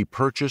God which He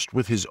purchased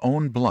with His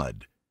own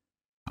blood.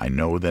 I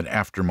know that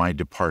after my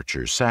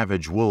departure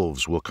savage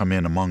wolves will come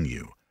in among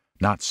you,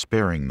 not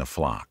sparing the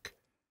flock.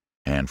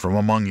 And from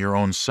among your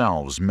own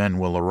selves men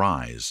will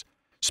arise,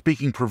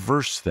 speaking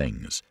perverse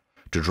things,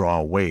 to draw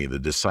away the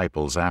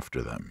disciples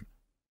after them.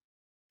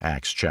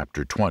 Acts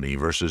chapter 20,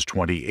 verses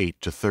 28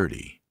 to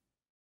 30.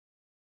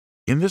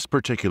 In this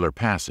particular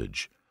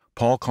passage,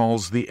 Paul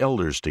calls the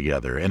elders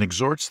together and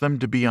exhorts them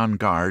to be on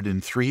guard in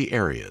 3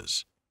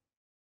 areas.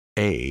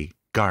 A.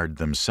 Guard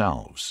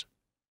themselves.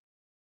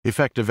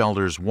 Effective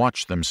elders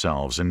watch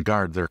themselves and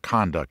guard their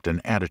conduct and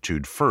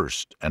attitude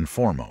first and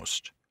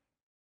foremost.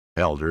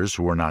 Elders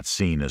who are not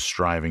seen as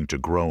striving to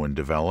grow and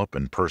develop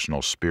in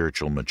personal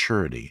spiritual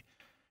maturity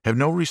have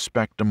no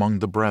respect among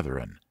the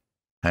brethren,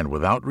 and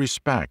without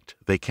respect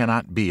they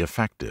cannot be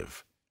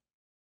effective.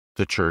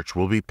 The church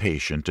will be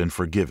patient and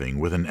forgiving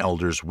with an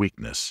elder's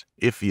weakness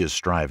if he is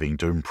striving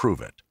to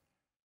improve it.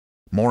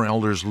 More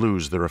elders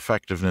lose their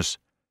effectiveness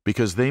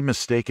because they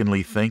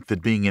mistakenly think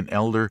that being an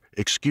elder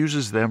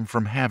excuses them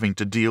from having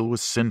to deal with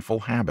sinful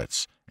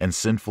habits and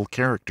sinful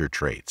character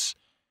traits,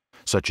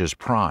 such as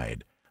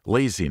pride,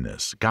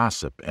 laziness,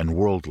 gossip, and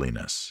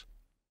worldliness.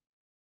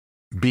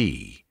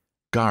 B.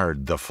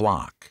 Guard the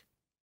flock.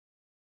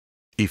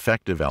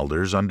 Effective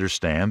elders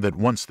understand that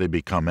once they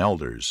become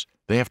elders,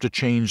 they have to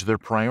change their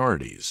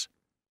priorities.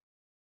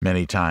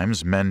 Many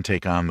times men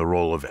take on the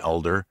role of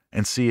elder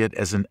and see it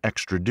as an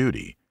extra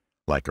duty,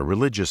 like a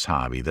religious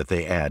hobby that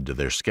they add to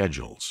their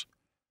schedules.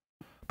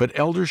 But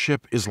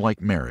eldership is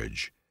like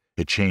marriage.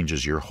 It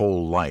changes your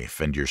whole life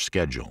and your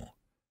schedule.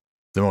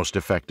 The most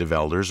effective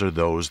elders are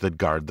those that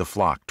guard the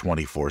flock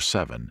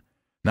 24/7,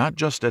 not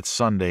just at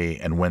Sunday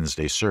and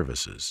Wednesday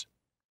services.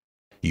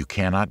 You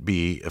cannot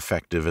be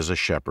effective as a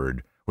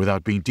shepherd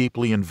without being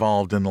deeply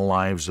involved in the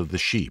lives of the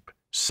sheep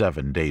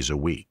 7 days a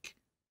week.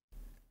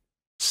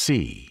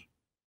 C.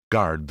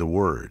 Guard the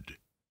Word.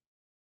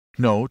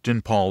 Note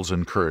in Paul's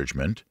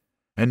encouragement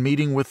and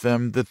meeting with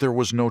them that there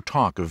was no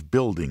talk of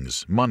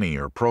buildings, money,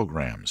 or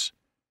programs.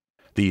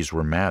 These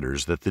were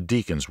matters that the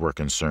deacons were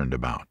concerned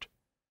about.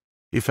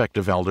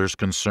 Effective elders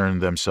concern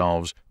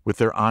themselves with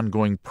their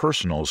ongoing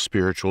personal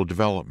spiritual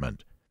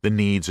development, the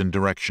needs and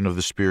direction of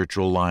the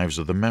spiritual lives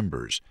of the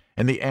members,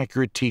 and the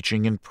accurate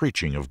teaching and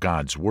preaching of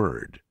God's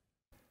Word.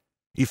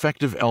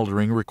 Effective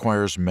eldering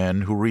requires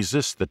men who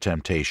resist the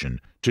temptation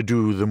to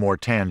do the more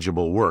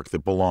tangible work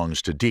that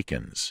belongs to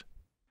deacons,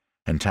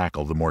 and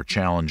tackle the more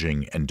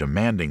challenging and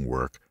demanding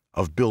work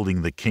of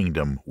building the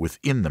kingdom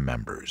within the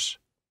members.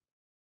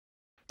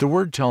 The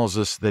Word tells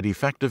us that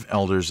effective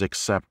elders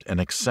accept and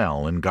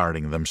excel in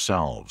guarding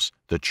themselves,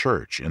 the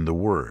church, and the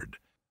Word,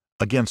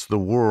 against the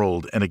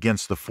world and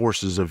against the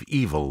forces of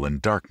evil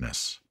and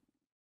darkness.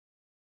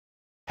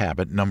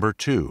 Habit number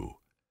 2.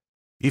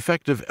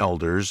 Effective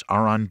elders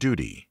are on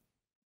duty.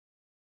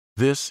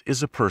 This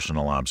is a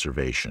personal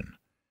observation,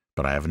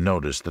 but I have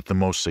noticed that the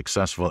most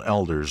successful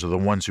elders are the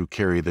ones who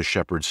carry the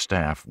shepherd's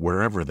staff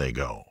wherever they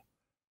go.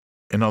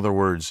 In other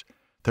words,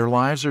 their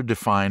lives are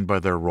defined by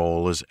their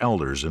role as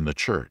elders in the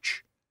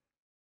church.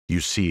 You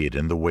see it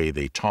in the way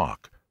they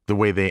talk, the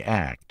way they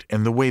act,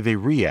 and the way they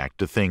react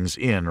to things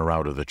in or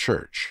out of the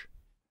church.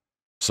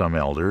 Some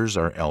elders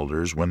are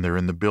elders when they're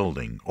in the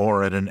building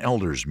or at an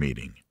elders'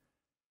 meeting.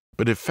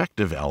 But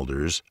effective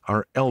elders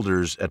are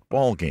elders at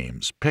ball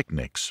games,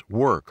 picnics,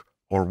 work,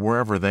 or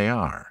wherever they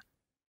are.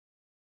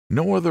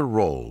 No other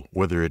role,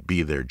 whether it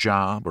be their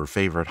job or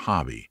favorite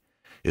hobby,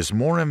 is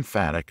more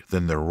emphatic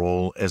than their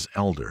role as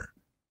elder.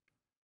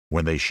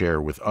 When they share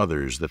with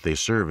others that they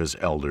serve as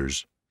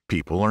elders,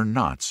 people are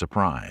not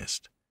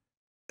surprised.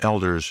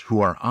 Elders who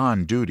are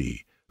on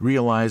duty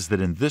realize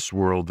that in this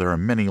world there are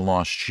many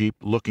lost sheep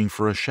looking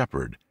for a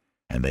shepherd,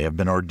 and they have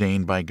been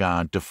ordained by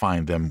God to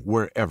find them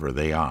wherever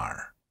they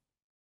are.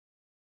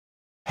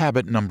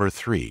 Habit number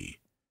 3.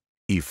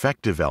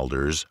 Effective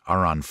elders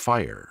are on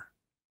fire.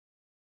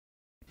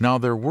 Now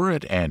there were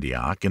at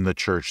Antioch, in the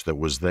church that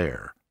was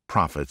there,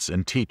 prophets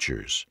and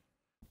teachers,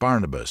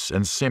 Barnabas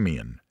and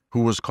Simeon,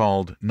 who was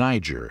called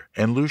Niger,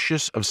 and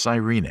Lucius of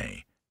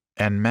Cyrene,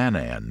 and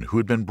Manaen, who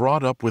had been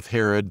brought up with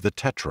Herod the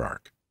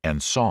Tetrarch,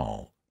 and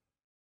Saul.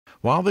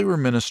 While they were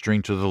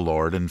ministering to the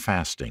Lord and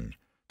fasting,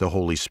 the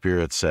Holy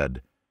Spirit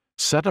said,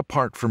 "Set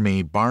apart for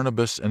me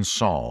Barnabas and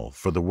Saul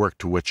for the work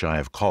to which I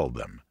have called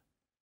them."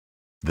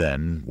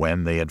 Then,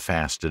 when they had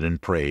fasted and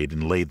prayed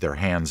and laid their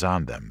hands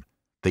on them,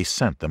 they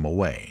sent them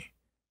away.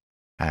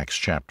 Acts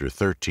chapter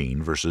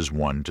 13, verses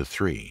 1 to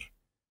 3.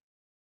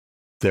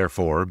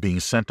 Therefore, being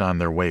sent on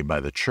their way by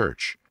the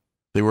church,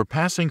 they were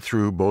passing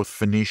through both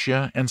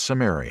Phoenicia and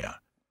Samaria,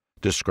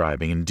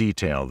 describing in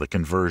detail the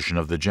conversion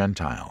of the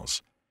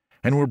Gentiles,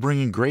 and were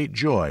bringing great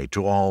joy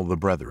to all the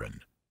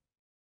brethren.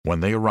 When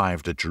they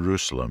arrived at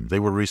Jerusalem, they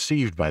were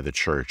received by the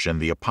church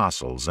and the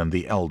apostles and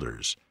the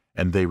elders,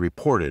 and they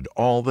reported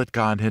all that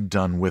God had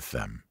done with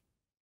them.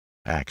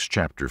 Acts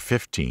chapter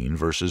 15,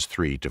 verses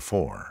 3 to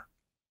 4.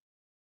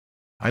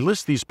 I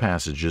list these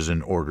passages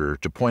in order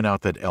to point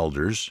out that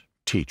elders,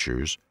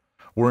 teachers,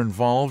 were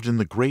involved in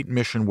the great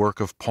mission work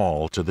of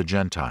Paul to the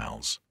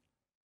Gentiles.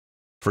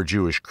 For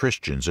Jewish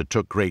Christians, it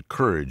took great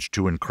courage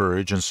to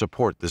encourage and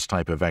support this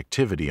type of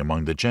activity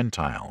among the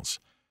Gentiles,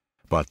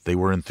 but they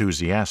were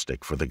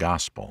enthusiastic for the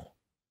gospel.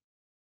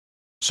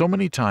 So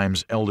many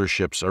times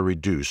elderships are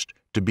reduced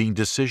to being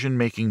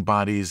decision-making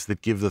bodies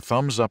that give the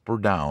thumbs up or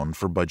down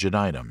for budget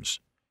items,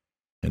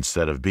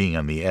 instead of being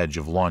on the edge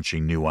of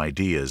launching new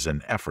ideas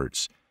and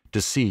efforts to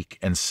seek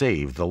and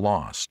save the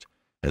lost,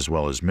 as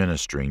well as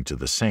ministering to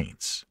the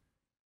saints.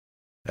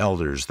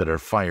 Elders that are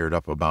fired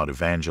up about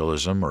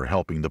evangelism or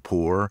helping the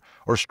poor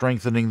or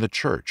strengthening the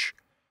church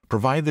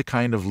provide the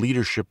kind of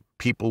leadership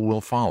people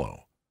will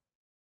follow.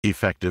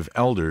 Effective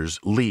elders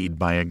lead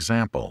by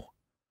example.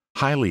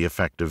 Highly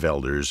effective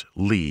elders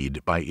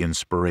lead by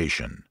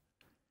inspiration.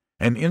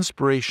 And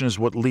inspiration is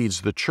what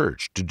leads the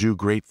church to do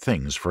great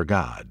things for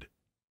God.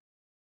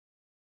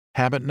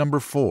 Habit number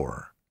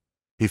 4.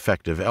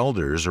 Effective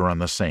elders are on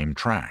the same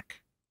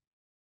track.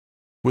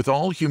 With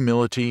all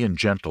humility and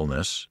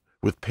gentleness,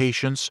 with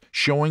patience,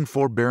 showing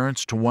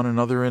forbearance to one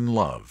another in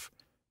love,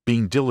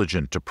 being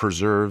diligent to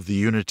preserve the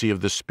unity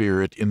of the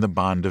Spirit in the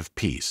bond of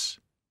peace.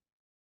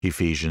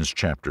 Ephesians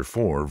chapter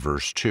 4,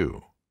 verse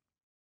 2.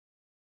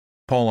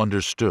 Paul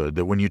understood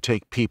that when you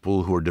take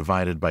people who are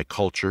divided by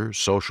culture,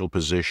 social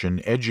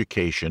position,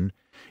 education,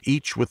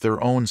 each with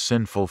their own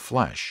sinful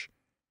flesh,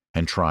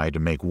 and try to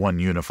make one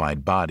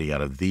unified body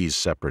out of these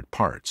separate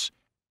parts,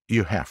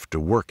 you have to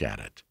work at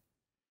it.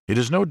 It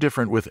is no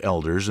different with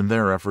elders in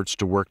their efforts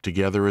to work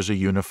together as a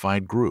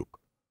unified group.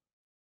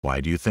 Why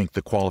do you think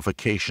the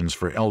qualifications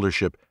for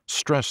eldership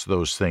stress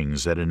those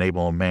things that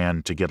enable a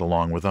man to get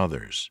along with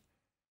others?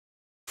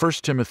 1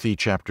 Timothy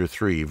chapter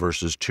 3,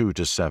 verses 2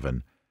 to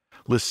 7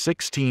 lists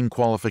 16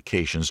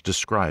 qualifications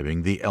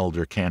describing the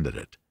elder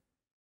candidate.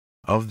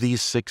 Of these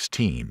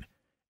 16,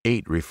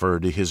 8 refer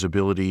to his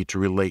ability to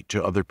relate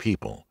to other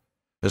people,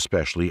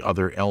 especially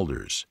other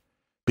elders,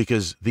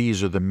 because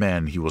these are the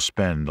men he will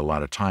spend a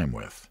lot of time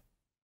with.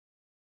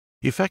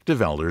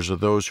 Effective elders are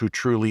those who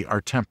truly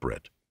are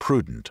temperate,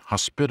 prudent,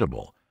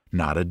 hospitable,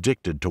 not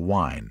addicted to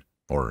wine,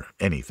 or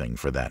anything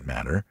for that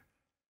matter,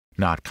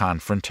 not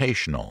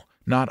confrontational,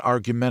 not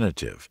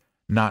argumentative,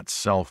 not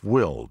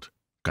self-willed,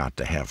 got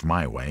to have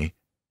my way,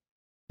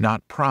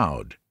 not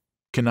proud,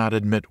 cannot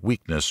admit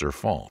weakness or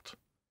fault.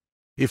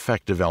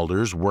 Effective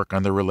elders work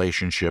on their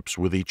relationships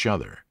with each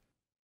other.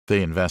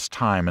 They invest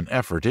time and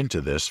effort into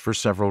this for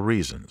several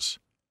reasons.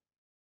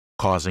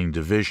 Causing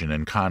division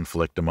and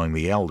conflict among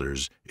the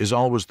elders is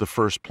always the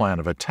first plan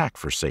of attack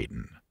for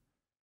Satan.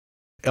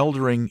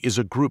 Eldering is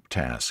a group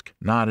task,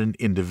 not an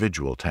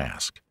individual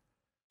task.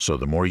 So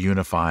the more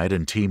unified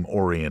and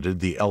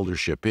team-oriented the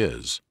eldership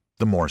is,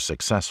 the more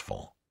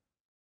successful.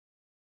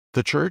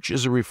 The church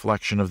is a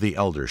reflection of the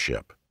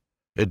eldership.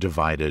 A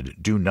divided,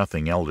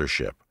 do-nothing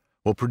eldership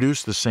will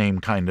produce the same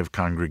kind of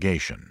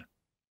congregation.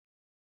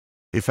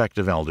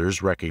 Effective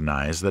elders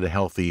recognize that a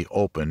healthy,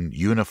 open,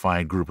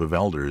 unified group of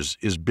elders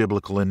is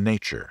biblical in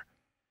nature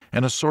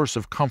and a source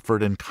of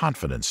comfort and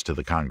confidence to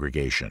the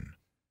congregation.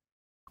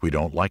 We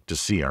don't like to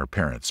see our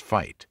parents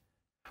fight.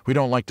 We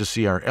don't like to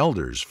see our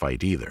elders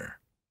fight either.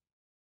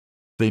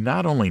 They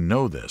not only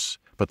know this,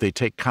 but they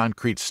take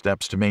concrete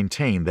steps to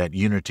maintain that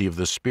unity of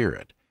the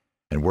Spirit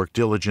and work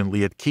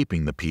diligently at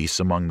keeping the peace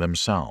among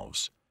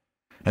themselves.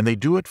 And they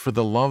do it for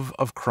the love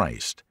of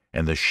Christ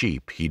and the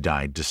sheep He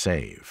died to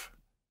save.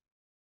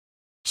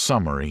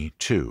 Summary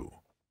 2.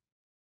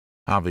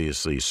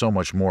 Obviously, so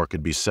much more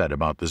could be said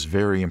about this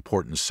very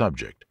important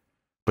subject,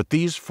 but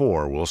these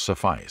 4 will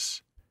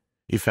suffice.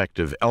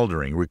 Effective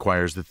eldering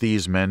requires that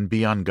these men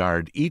be on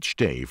guard each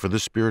day for the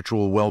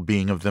spiritual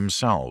well-being of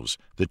themselves,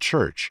 the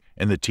church,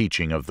 and the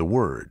teaching of the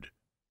Word.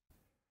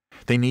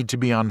 They need to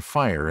be on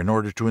fire in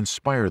order to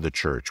inspire the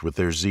church with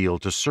their zeal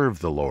to serve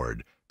the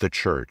Lord, the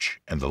church,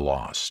 and the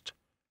lost.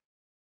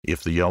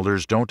 If the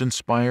elders don't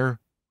inspire,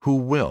 who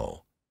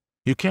will?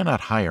 You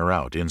cannot hire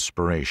out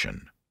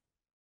inspiration.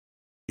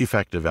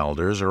 Effective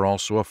elders are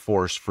also a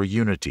force for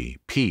unity,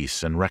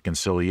 peace, and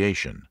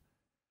reconciliation.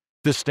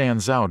 This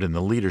stands out in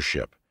the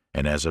leadership,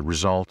 and as a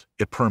result,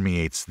 it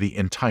permeates the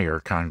entire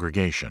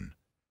congregation.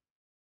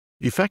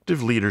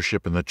 Effective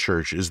leadership in the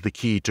church is the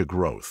key to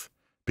growth,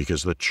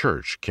 because the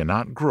church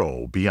cannot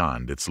grow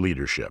beyond its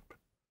leadership.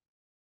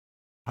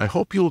 I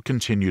hope you will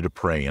continue to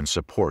pray and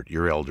support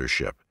your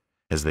eldership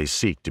as they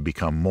seek to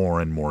become more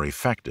and more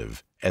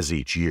effective as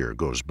each year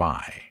goes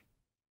by.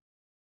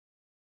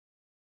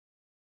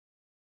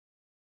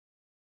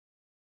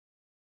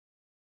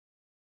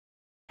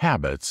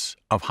 Habits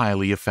of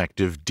Highly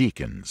Effective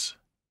Deacons.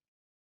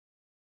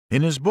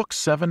 In his book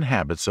 7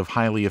 Habits of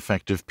Highly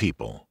Effective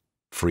People,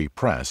 Free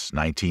Press,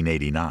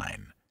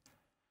 1989,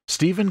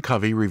 Steven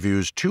Covey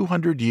reviews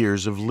 200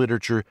 years of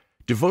literature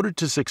devoted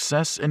to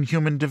success and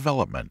human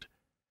development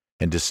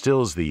and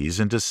distills these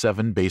into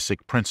 7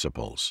 basic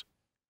principles.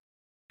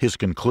 His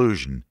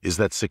conclusion is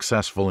that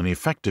successful and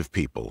effective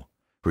people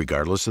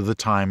regardless of the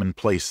time and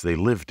place they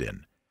lived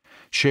in,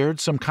 shared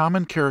some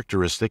common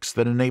characteristics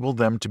that enabled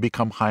them to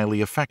become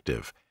highly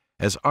effective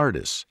as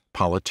artists,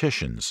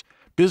 politicians,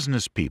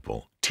 business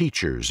people,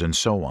 teachers, and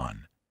so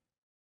on.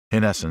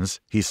 In essence,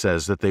 he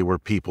says that they were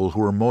people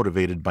who were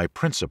motivated by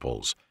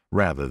principles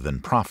rather than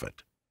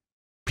profit.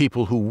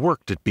 People who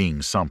worked at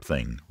being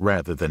something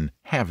rather than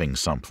having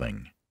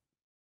something.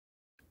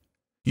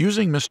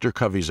 Using Mr.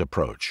 Covey's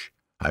approach,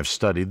 I've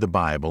studied the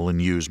Bible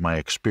and used my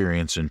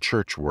experience in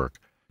church work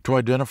to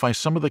identify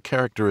some of the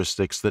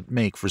characteristics that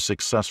make for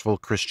successful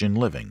Christian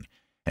living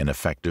and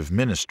effective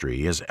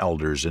ministry as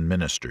elders and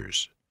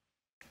ministers.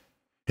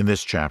 In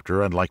this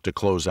chapter, I'd like to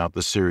close out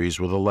the series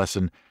with a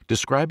lesson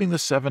describing the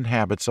 7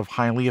 habits of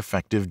highly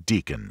effective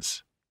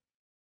deacons.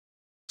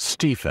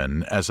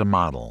 Stephen as a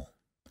model.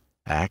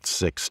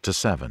 Acts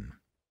 6-7.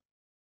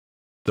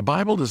 The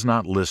Bible does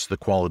not list the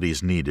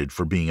qualities needed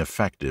for being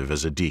effective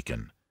as a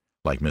deacon,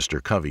 like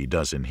Mr. Covey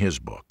does in his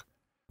book,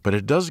 but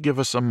it does give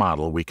us a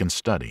model we can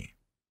study.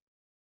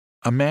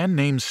 A man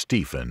named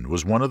Stephen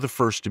was one of the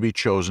first to be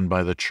chosen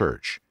by the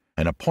church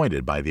and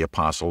appointed by the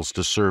apostles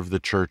to serve the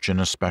church in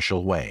a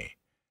special way.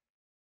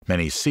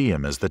 Many see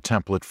him as the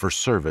template for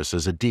service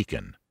as a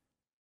deacon.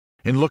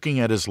 In looking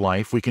at his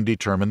life, we can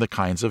determine the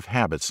kinds of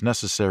habits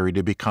necessary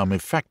to become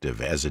effective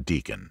as a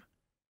deacon.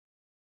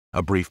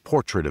 A brief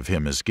portrait of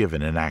him is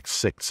given in Acts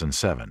 6 and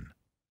 7.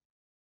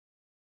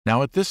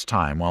 Now at this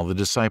time, while the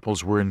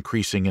disciples were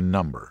increasing in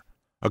number,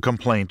 a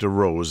complaint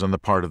arose on the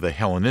part of the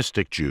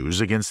Hellenistic Jews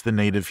against the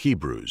native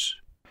Hebrews,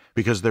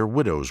 because their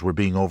widows were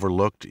being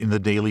overlooked in the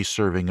daily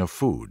serving of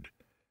food.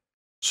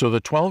 So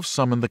the 12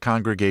 summoned the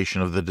congregation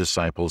of the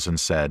disciples and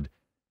said,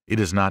 "It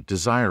is not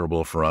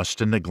desirable for us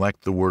to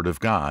neglect the word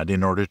of God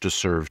in order to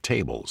serve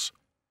tables.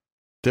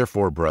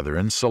 Therefore,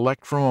 brethren,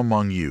 select from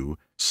among you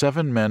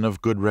 7 men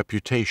of good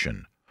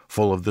reputation,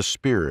 full of the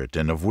Spirit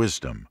and of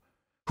wisdom,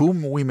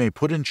 whom we may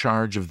put in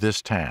charge of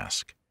this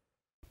task.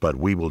 But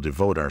we will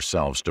devote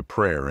ourselves to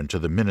prayer and to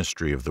the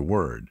ministry of the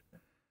word."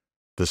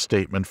 The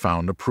statement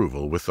found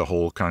approval with the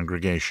whole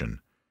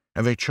congregation,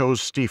 and they chose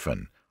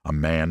Stephen, a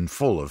man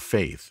full of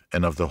faith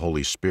and of the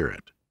Holy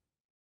Spirit.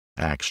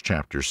 Acts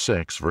chapter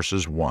 6,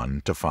 verses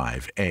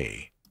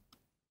 1-5a.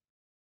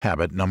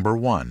 Habit number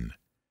 1.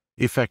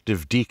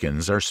 Effective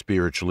deacons are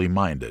spiritually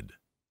minded.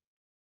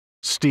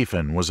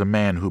 Stephen was a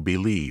man who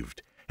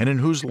believed, and in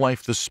whose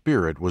life the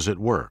Spirit was at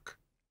work.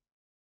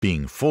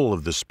 Being full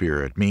of the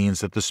Spirit means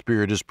that the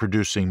Spirit is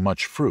producing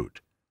much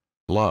fruit: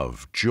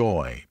 love,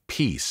 joy,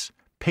 peace,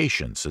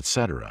 patience,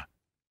 etc.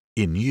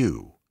 in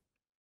you.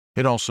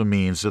 It also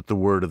means that the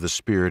word of the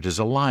Spirit is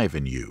alive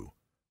in you.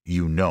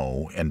 You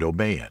know and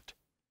obey it.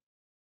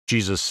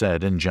 Jesus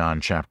said in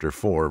John chapter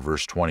 4,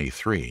 verse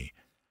 23,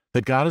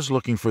 that God is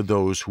looking for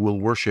those who will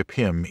worship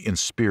Him in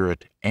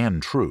spirit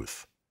and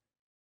truth.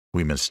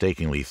 We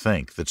mistakenly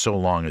think that so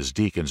long as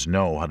deacons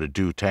know how to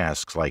do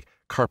tasks like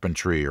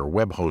carpentry or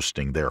web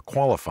hosting, they're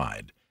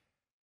qualified.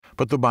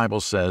 But the Bible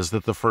says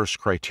that the first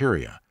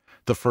criteria,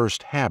 the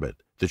first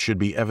habit that should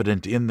be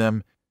evident in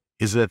them,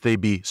 is that they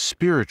be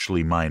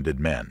spiritually minded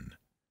men,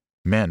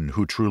 men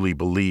who truly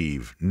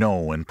believe,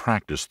 know, and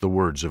practice the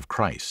words of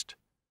Christ.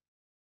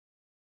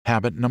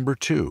 Habit number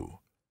 2.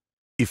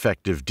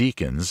 Effective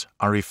deacons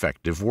are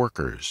effective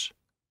workers.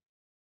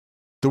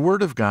 The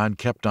Word of God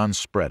kept on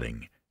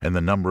spreading, and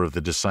the number of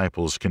the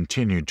disciples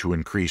continued to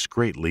increase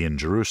greatly in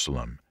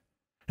Jerusalem,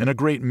 and a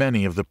great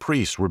many of the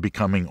priests were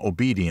becoming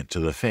obedient to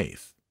the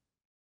faith.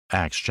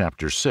 Acts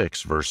chapter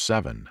 6, verse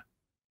 7.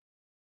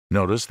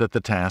 Notice that the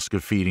task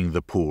of feeding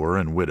the poor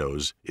and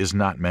widows is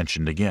not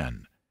mentioned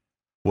again.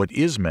 What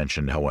is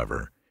mentioned,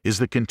 however, is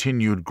the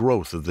continued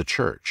growth of the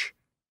church,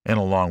 and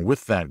along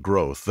with that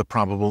growth, the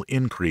probable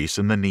increase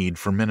in the need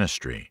for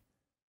ministry.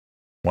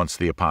 Once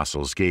the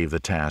apostles gave the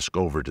task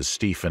over to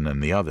Stephen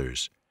and the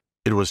others,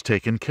 it was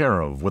taken care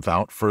of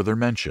without further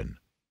mention.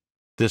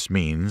 This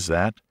means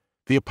that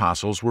the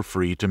apostles were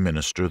free to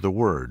minister the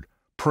word,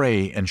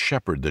 pray, and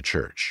shepherd the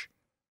church.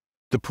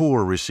 The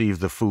poor received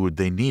the food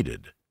they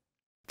needed.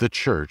 The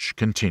church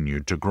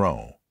continued to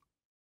grow.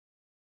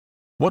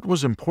 What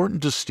was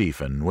important to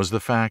Stephen was the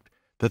fact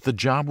that the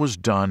job was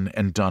done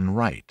and done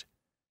right,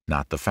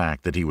 not the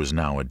fact that he was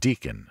now a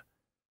deacon.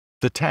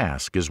 The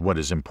task is what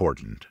is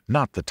important,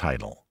 not the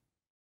title.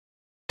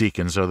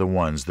 Deacons are the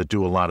ones that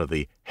do a lot of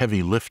the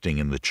heavy lifting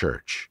in the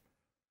church.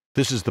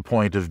 This is the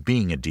point of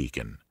being a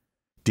deacon.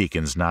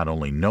 Deacons not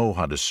only know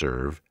how to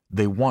serve,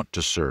 they want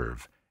to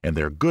serve, and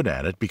they're good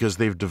at it because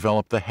they've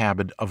developed the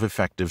habit of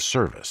effective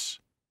service.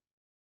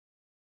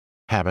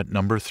 Habit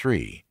number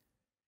 3.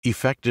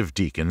 Effective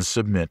deacons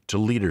submit to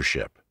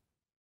leadership.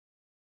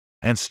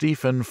 And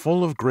Stephen,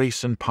 full of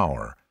grace and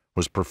power,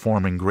 was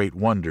performing great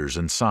wonders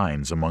and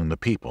signs among the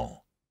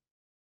people.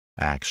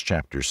 Acts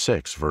chapter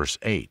 6, verse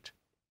 8.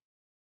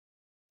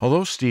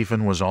 Although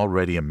Stephen was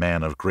already a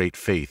man of great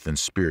faith and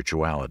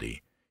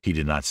spirituality, he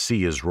did not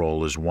see his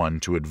role as one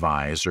to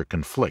advise or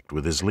conflict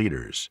with his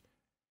leaders.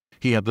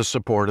 He had the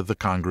support of the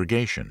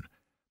congregation,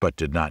 but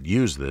did not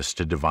use this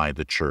to divide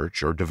the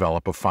church or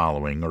develop a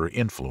following or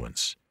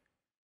influence.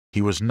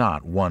 He was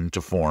not one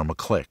to form a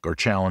clique or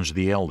challenge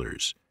the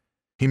elders.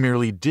 He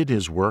merely did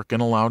his work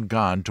and allowed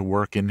God to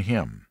work in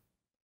him.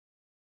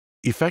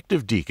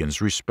 Effective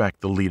deacons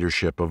respect the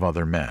leadership of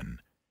other men,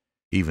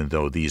 even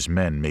though these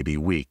men may be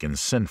weak and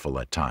sinful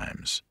at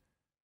times.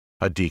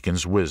 A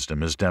deacon's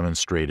wisdom is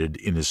demonstrated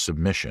in his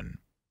submission.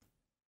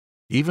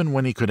 Even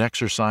when he could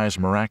exercise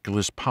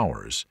miraculous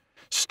powers,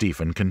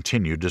 Stephen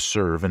continued to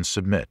serve and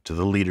submit to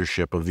the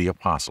leadership of the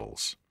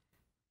apostles.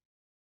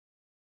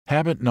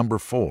 Habit number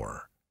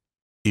 4.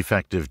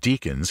 Effective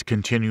deacons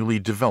continually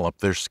develop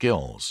their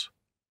skills.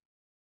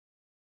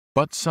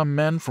 But some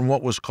men from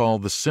what was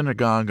called the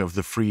synagogue of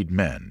the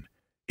freedmen,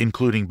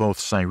 including both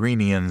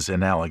Cyrenians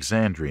and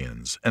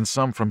Alexandrians, and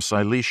some from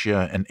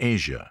Cilicia and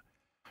Asia,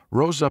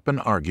 rose up and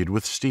argued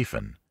with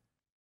Stephen.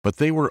 But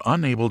they were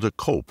unable to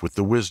cope with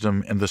the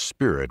wisdom and the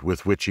spirit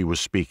with which he was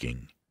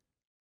speaking.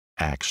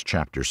 Acts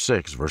chapter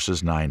 6,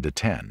 verses 9 to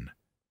 10.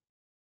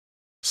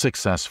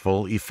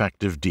 Successful,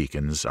 effective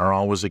deacons are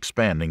always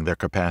expanding their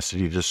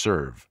capacity to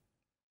serve.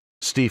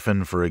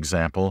 Stephen, for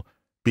example,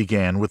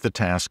 began with the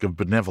task of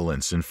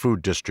benevolence in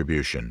food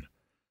distribution,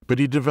 but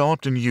he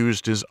developed and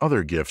used his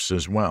other gifts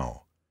as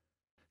well.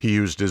 He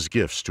used his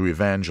gifts to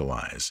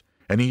evangelize,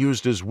 and he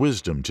used his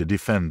wisdom to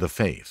defend the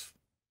faith.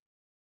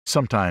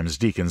 Sometimes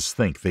deacons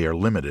think they are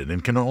limited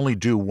and can only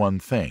do one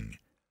thing,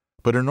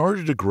 but in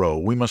order to grow,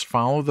 we must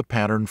follow the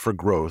pattern for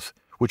growth,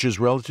 which is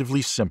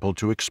relatively simple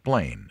to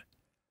explain.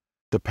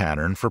 The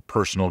pattern for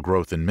personal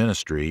growth in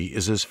ministry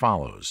is as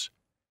follows.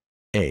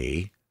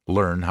 A.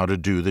 Learn how to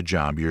do the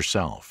job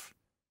yourself.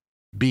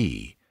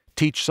 B.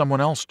 Teach someone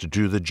else to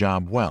do the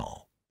job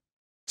well.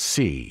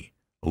 C.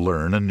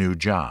 Learn a new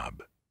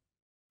job.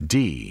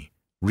 D.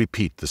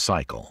 Repeat the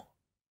cycle.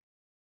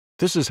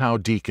 This is how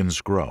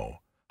deacons grow,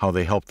 how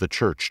they help the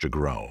church to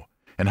grow,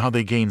 and how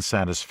they gain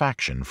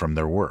satisfaction from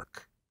their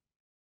work.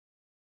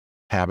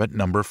 Habit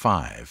number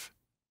 5.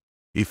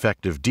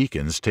 Effective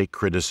deacons take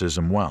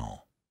criticism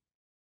well.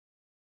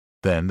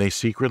 Then they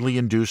secretly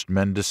induced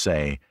men to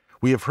say,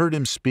 "We have heard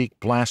him speak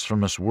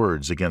blasphemous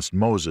words against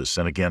Moses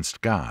and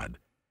against God."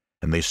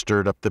 And they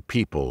stirred up the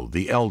people,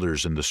 the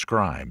elders and the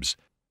scribes,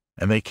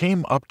 and they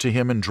came up to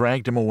him and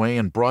dragged him away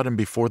and brought him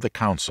before the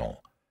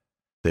council.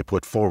 They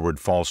put forward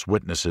false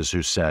witnesses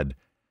who said,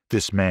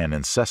 "This man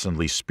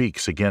incessantly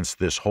speaks against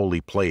this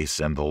holy place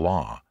and the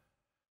law.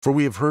 For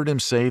we have heard him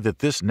say that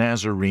this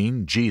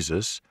Nazarene,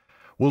 Jesus,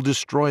 will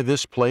destroy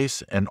this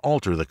place and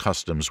alter the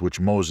customs which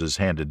Moses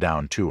handed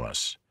down to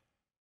us."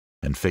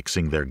 And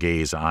fixing their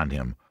gaze on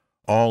him,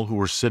 all who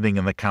were sitting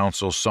in the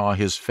council saw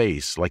his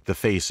face like the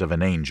face of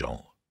an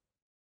angel.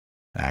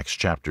 Acts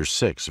chapter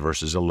 6,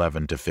 verses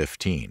 11 to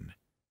 15.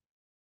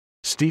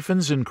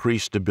 Stephen's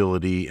increased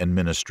ability and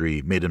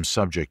ministry made him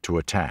subject to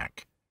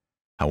attack.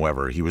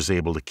 However, he was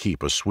able to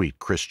keep a sweet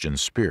Christian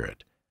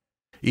spirit,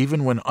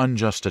 even when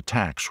unjust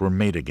attacks were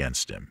made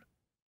against him.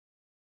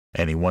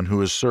 Anyone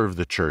who has served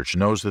the church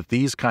knows that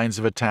these kinds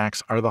of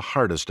attacks are the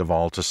hardest of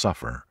all to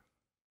suffer.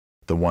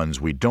 The ones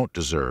we don't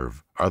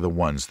deserve are the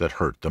ones that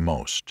hurt the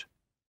most.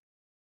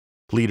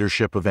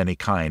 Leadership of any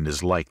kind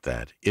is like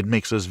that. It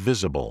makes us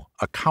visible,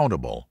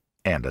 accountable,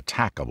 and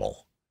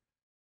attackable.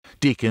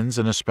 Deacons,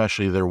 and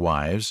especially their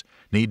wives,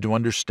 need to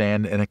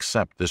understand and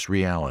accept this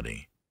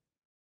reality.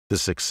 The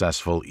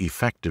successful,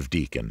 effective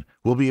deacon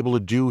will be able to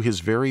do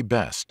his very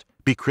best,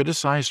 be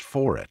criticized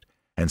for it,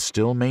 and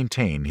still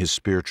maintain his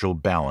spiritual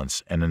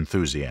balance and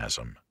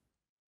enthusiasm.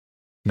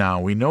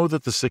 Now, we know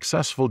that the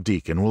successful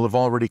deacon will have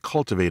already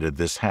cultivated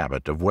this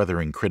habit of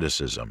weathering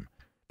criticism,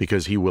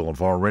 because he will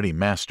have already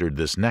mastered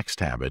this next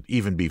habit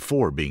even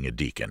before being a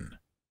deacon.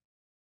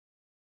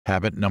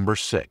 Habit number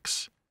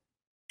 6.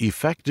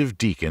 Effective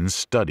deacons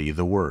study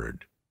the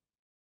Word.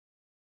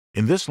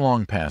 In this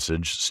long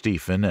passage,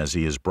 Stephen, as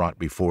he is brought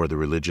before the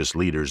religious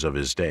leaders of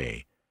his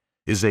day,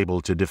 is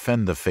able to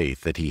defend the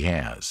faith that he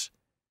has.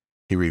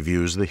 He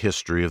reviews the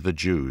history of the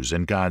Jews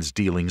and God's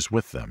dealings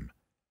with them.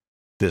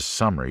 This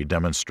summary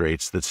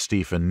demonstrates that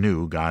Stephen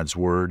knew God's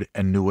Word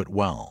and knew it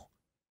well.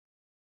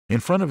 In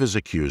front of his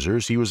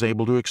accusers, he was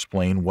able to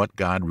explain what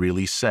God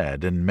really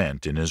said and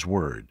meant in His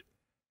Word.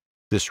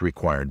 This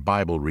required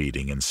Bible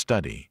reading and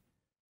study.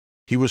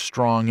 He was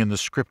strong in the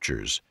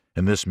Scriptures,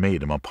 and this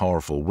made him a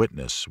powerful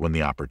witness when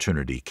the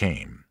opportunity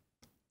came.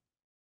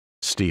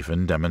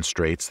 Stephen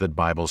demonstrates that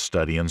Bible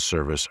study and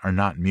service are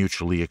not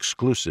mutually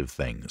exclusive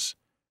things.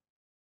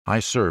 I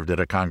served at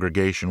a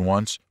congregation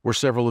once where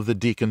several of the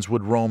deacons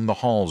would roam the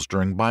halls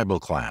during Bible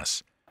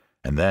class,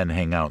 and then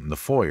hang out in the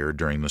foyer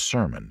during the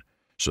sermon,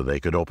 so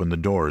they could open the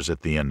doors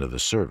at the end of the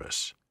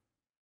service.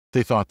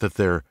 They thought that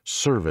their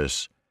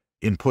service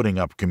in putting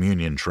up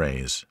communion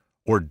trays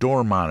or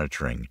door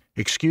monitoring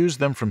excused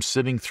them from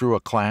sitting through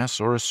a class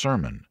or a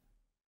sermon.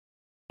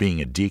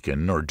 Being a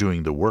deacon or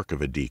doing the work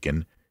of a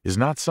deacon is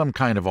not some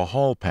kind of a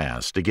hall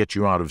pass to get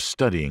you out of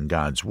studying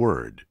God's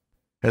Word.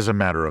 As a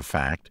matter of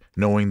fact,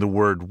 knowing the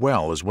Word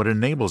well is what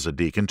enables a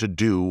deacon to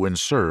do and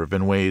serve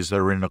in ways that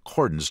are in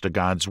accordance to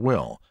God's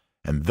will,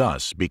 and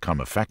thus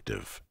become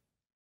effective.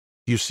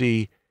 You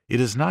see, it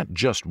is not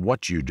just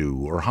what you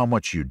do or how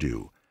much you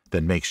do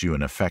that makes you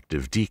an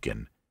effective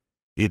deacon.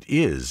 It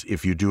is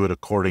if you do it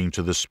according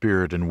to the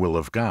Spirit and will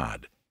of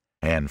God,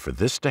 and for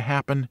this to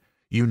happen,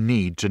 you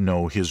need to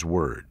know His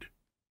Word.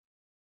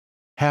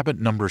 Habit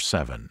number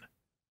 7.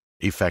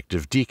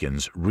 Effective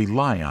deacons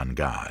rely on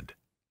God.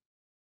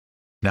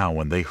 Now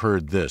when they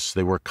heard this,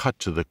 they were cut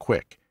to the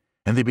quick,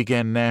 and they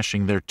began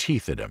gnashing their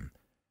teeth at him.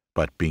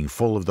 But being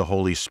full of the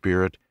Holy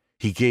Spirit,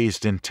 he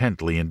gazed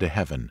intently into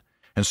heaven,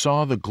 and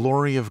saw the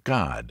glory of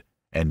God,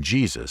 and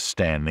Jesus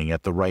standing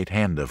at the right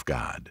hand of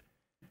God.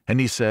 And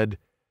he said,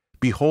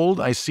 Behold,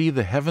 I see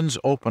the heavens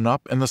open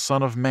up, and the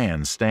Son of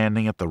Man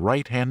standing at the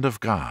right hand of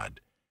God.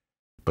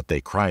 But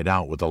they cried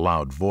out with a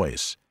loud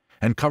voice,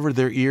 and covered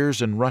their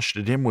ears, and rushed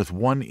at him with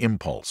one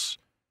impulse.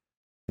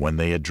 When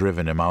they had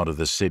driven him out of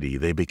the city,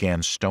 they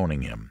began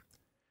stoning him.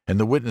 And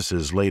the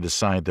witnesses laid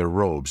aside their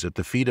robes at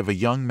the feet of a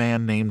young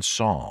man named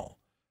Saul.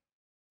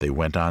 They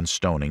went on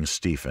stoning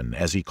Stephen,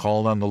 as he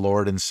called on the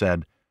Lord and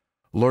said,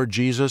 Lord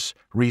Jesus,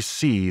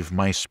 receive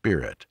my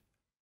spirit.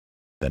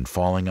 Then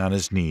falling on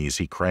his knees,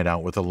 he cried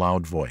out with a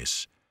loud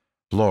voice,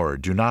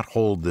 Lord, do not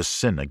hold this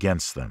sin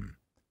against them.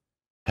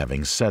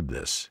 Having said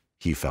this,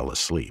 he fell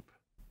asleep.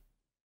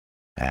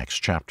 Acts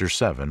chapter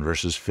 7,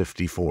 verses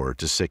 54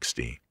 to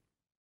 60.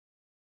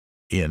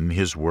 In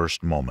his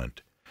worst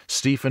moment,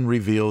 Stephen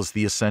reveals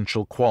the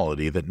essential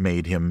quality that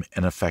made him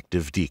an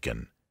effective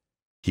deacon.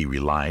 He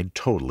relied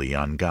totally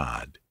on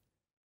God.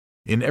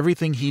 In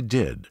everything he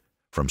did,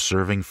 from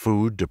serving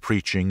food to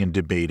preaching and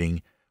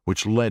debating,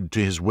 which led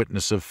to his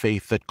witness of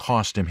faith that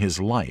cost him his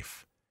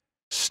life,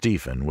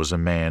 Stephen was a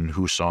man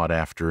who sought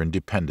after and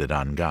depended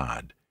on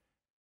God.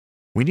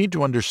 We need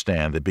to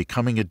understand that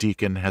becoming a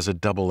deacon has a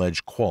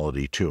double-edged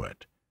quality to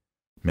it.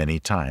 Many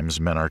times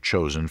men are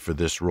chosen for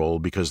this role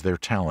because they're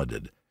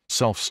talented,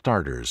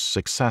 self-starters,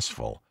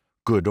 successful,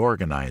 good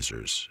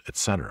organizers,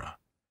 etc.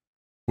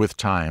 With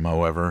time,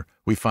 however,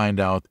 we find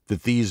out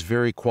that these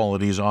very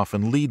qualities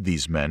often lead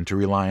these men to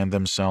rely on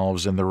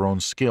themselves and their own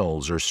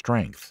skills or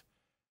strength.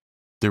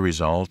 The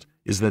result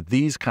is that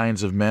these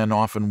kinds of men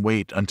often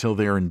wait until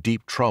they are in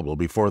deep trouble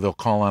before they'll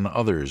call on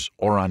others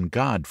or on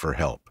God for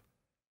help.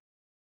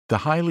 The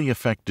highly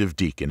effective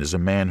deacon is a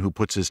man who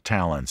puts his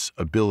talents,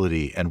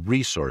 ability, and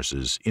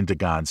resources into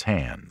God's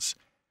hands,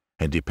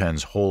 and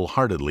depends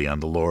wholeheartedly on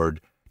the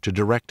Lord to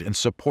direct and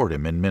support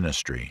him in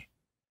ministry.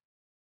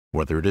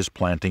 Whether it is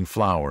planting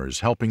flowers,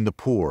 helping the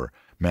poor,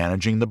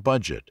 managing the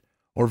budget,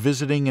 or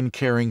visiting and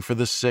caring for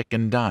the sick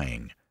and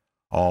dying,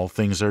 all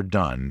things are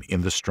done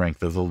in the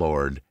strength of the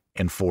Lord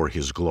and for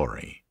His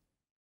glory.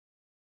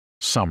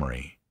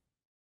 Summary.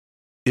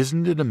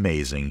 Isn't it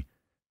amazing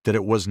that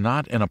it was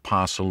not an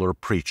apostle or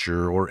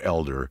preacher or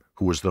elder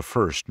who was the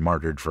first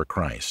martyred for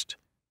Christ?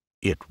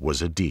 It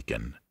was a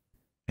deacon.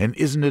 And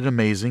isn't it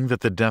amazing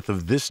that the death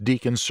of this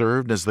deacon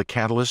served as the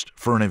catalyst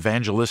for an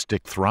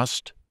evangelistic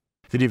thrust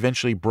that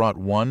eventually brought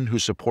one who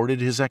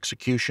supported his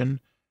execution,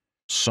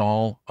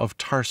 Saul of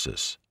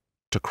Tarsus,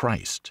 to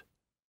Christ?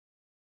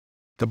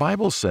 The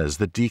Bible says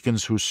that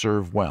deacons who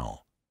serve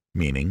well,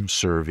 meaning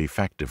serve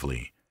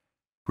effectively,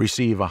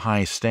 receive a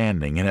high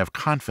standing and have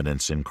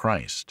confidence in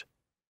Christ.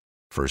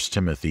 1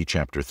 Timothy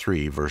chapter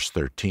 3, verse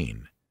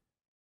 13.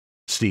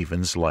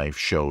 Stephen's life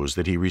shows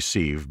that he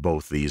received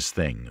both these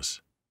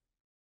things.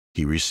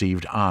 He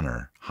received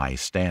honor, high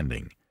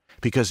standing,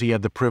 because he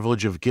had the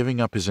privilege of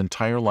giving up his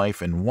entire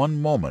life in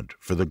one moment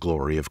for the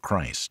glory of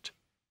Christ.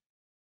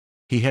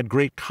 He had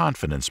great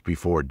confidence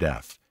before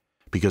death,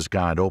 because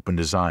God opened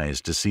his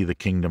eyes to see the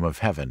kingdom of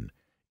heaven,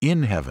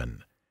 in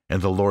heaven,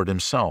 and the Lord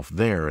himself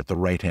there at the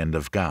right hand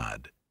of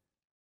God.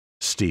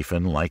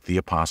 Stephen, like the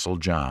Apostle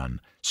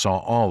John, saw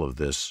all of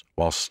this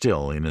while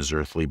still in his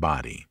earthly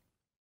body.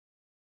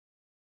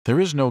 There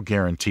is no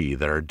guarantee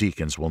that our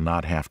deacons will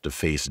not have to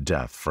face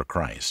death for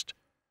Christ,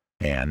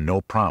 and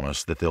no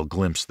promise that they'll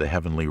glimpse the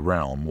heavenly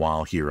realm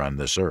while here on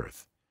this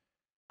earth.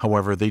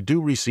 However, they do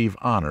receive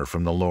honor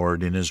from the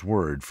Lord in His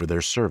Word for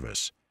their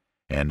service,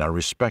 and are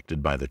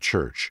respected by the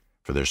church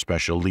for their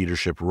special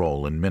leadership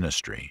role in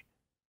ministry.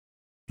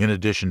 In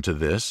addition to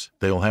this,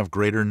 they'll have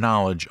greater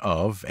knowledge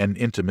of and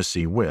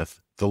intimacy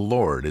with the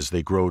Lord as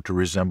they grow to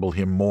resemble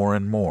Him more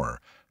and more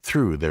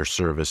through their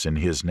service in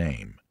His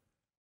name.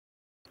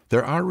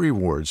 There are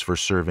rewards for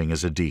serving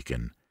as a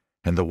deacon,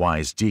 and the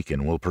wise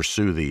deacon will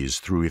pursue these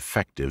through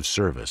effective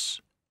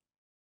service.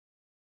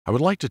 I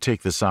would like to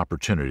take this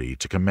opportunity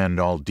to commend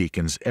all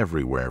deacons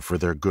everywhere for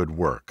their good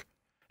work,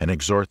 and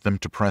exhort them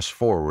to press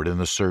forward in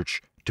the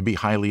search to be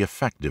highly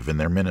effective in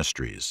their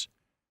ministries.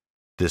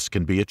 This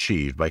can be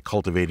achieved by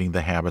cultivating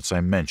the habits I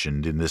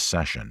mentioned in this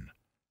session: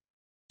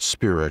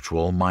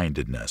 spiritual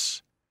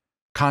mindedness,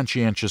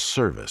 conscientious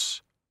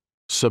service,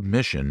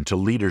 submission to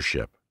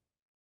leadership,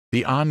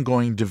 the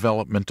ongoing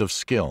development of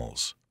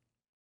skills,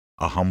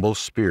 a humble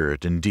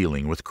spirit in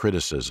dealing with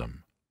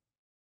criticism,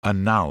 a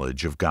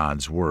knowledge of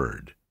God's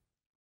Word,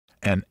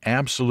 an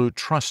absolute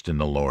trust in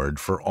the Lord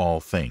for all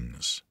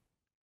things.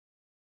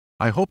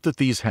 I hope that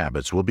these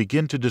habits will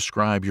begin to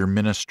describe your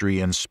ministry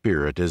and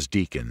spirit as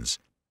deacons,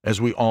 as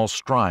we all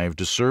strive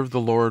to serve the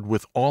Lord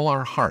with all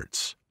our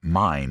hearts,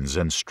 minds,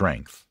 and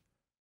strength.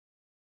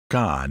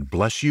 God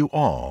bless you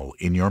all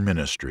in your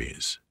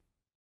ministries.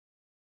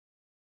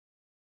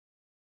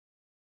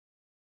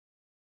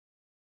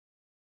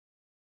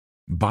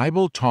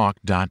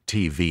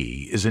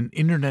 BibleTalk.tv is an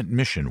internet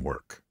mission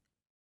work.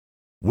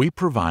 We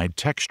provide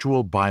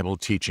textual Bible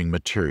teaching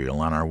material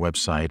on our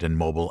website and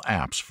mobile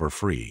apps for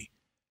free.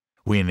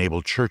 We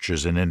enable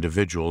churches and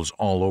individuals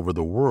all over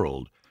the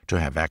world to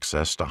have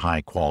access to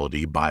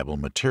high-quality Bible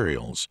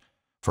materials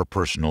for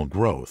personal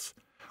growth,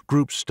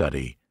 group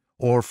study,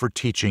 or for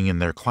teaching in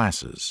their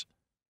classes.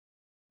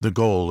 The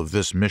goal of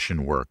this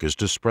mission work is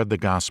to spread the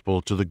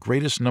gospel to the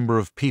greatest number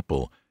of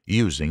people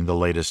using the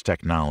latest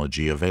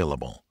technology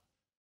available.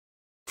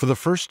 For the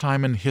first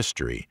time in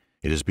history,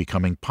 it is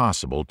becoming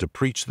possible to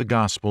preach the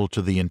gospel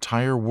to the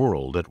entire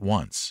world at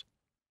once.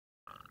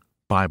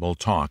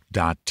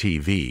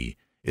 BibleTalk.tv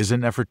is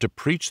an effort to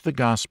preach the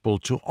gospel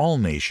to all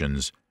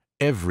nations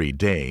every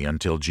day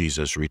until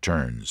Jesus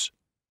returns.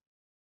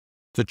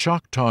 The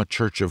Choctaw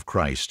Church of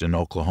Christ in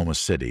Oklahoma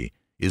City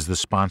is the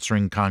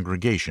sponsoring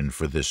congregation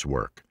for this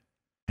work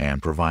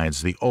and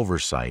provides the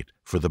oversight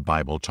for the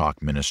Bible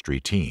Talk ministry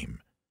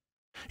team.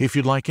 If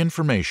you'd like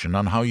information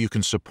on how you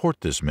can support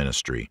this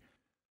ministry,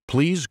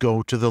 please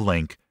go to the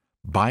link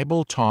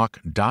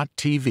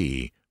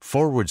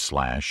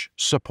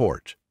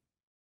BibleTalk.tv/support.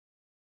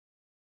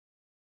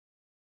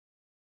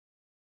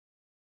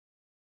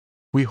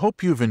 We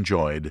hope you've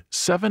enjoyed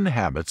 7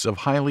 Habits of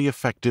Highly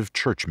Effective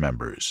Church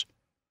Members,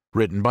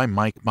 written by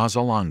Mike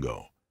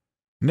Mazzalongo,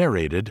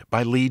 narrated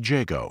by Lee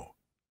Jago.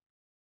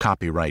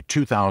 Copyright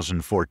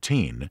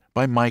 2014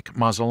 by Mike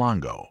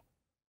Mazzalongo.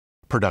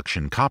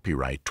 Production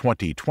copyright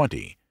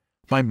 2020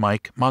 by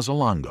Mike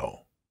Mazzalongo.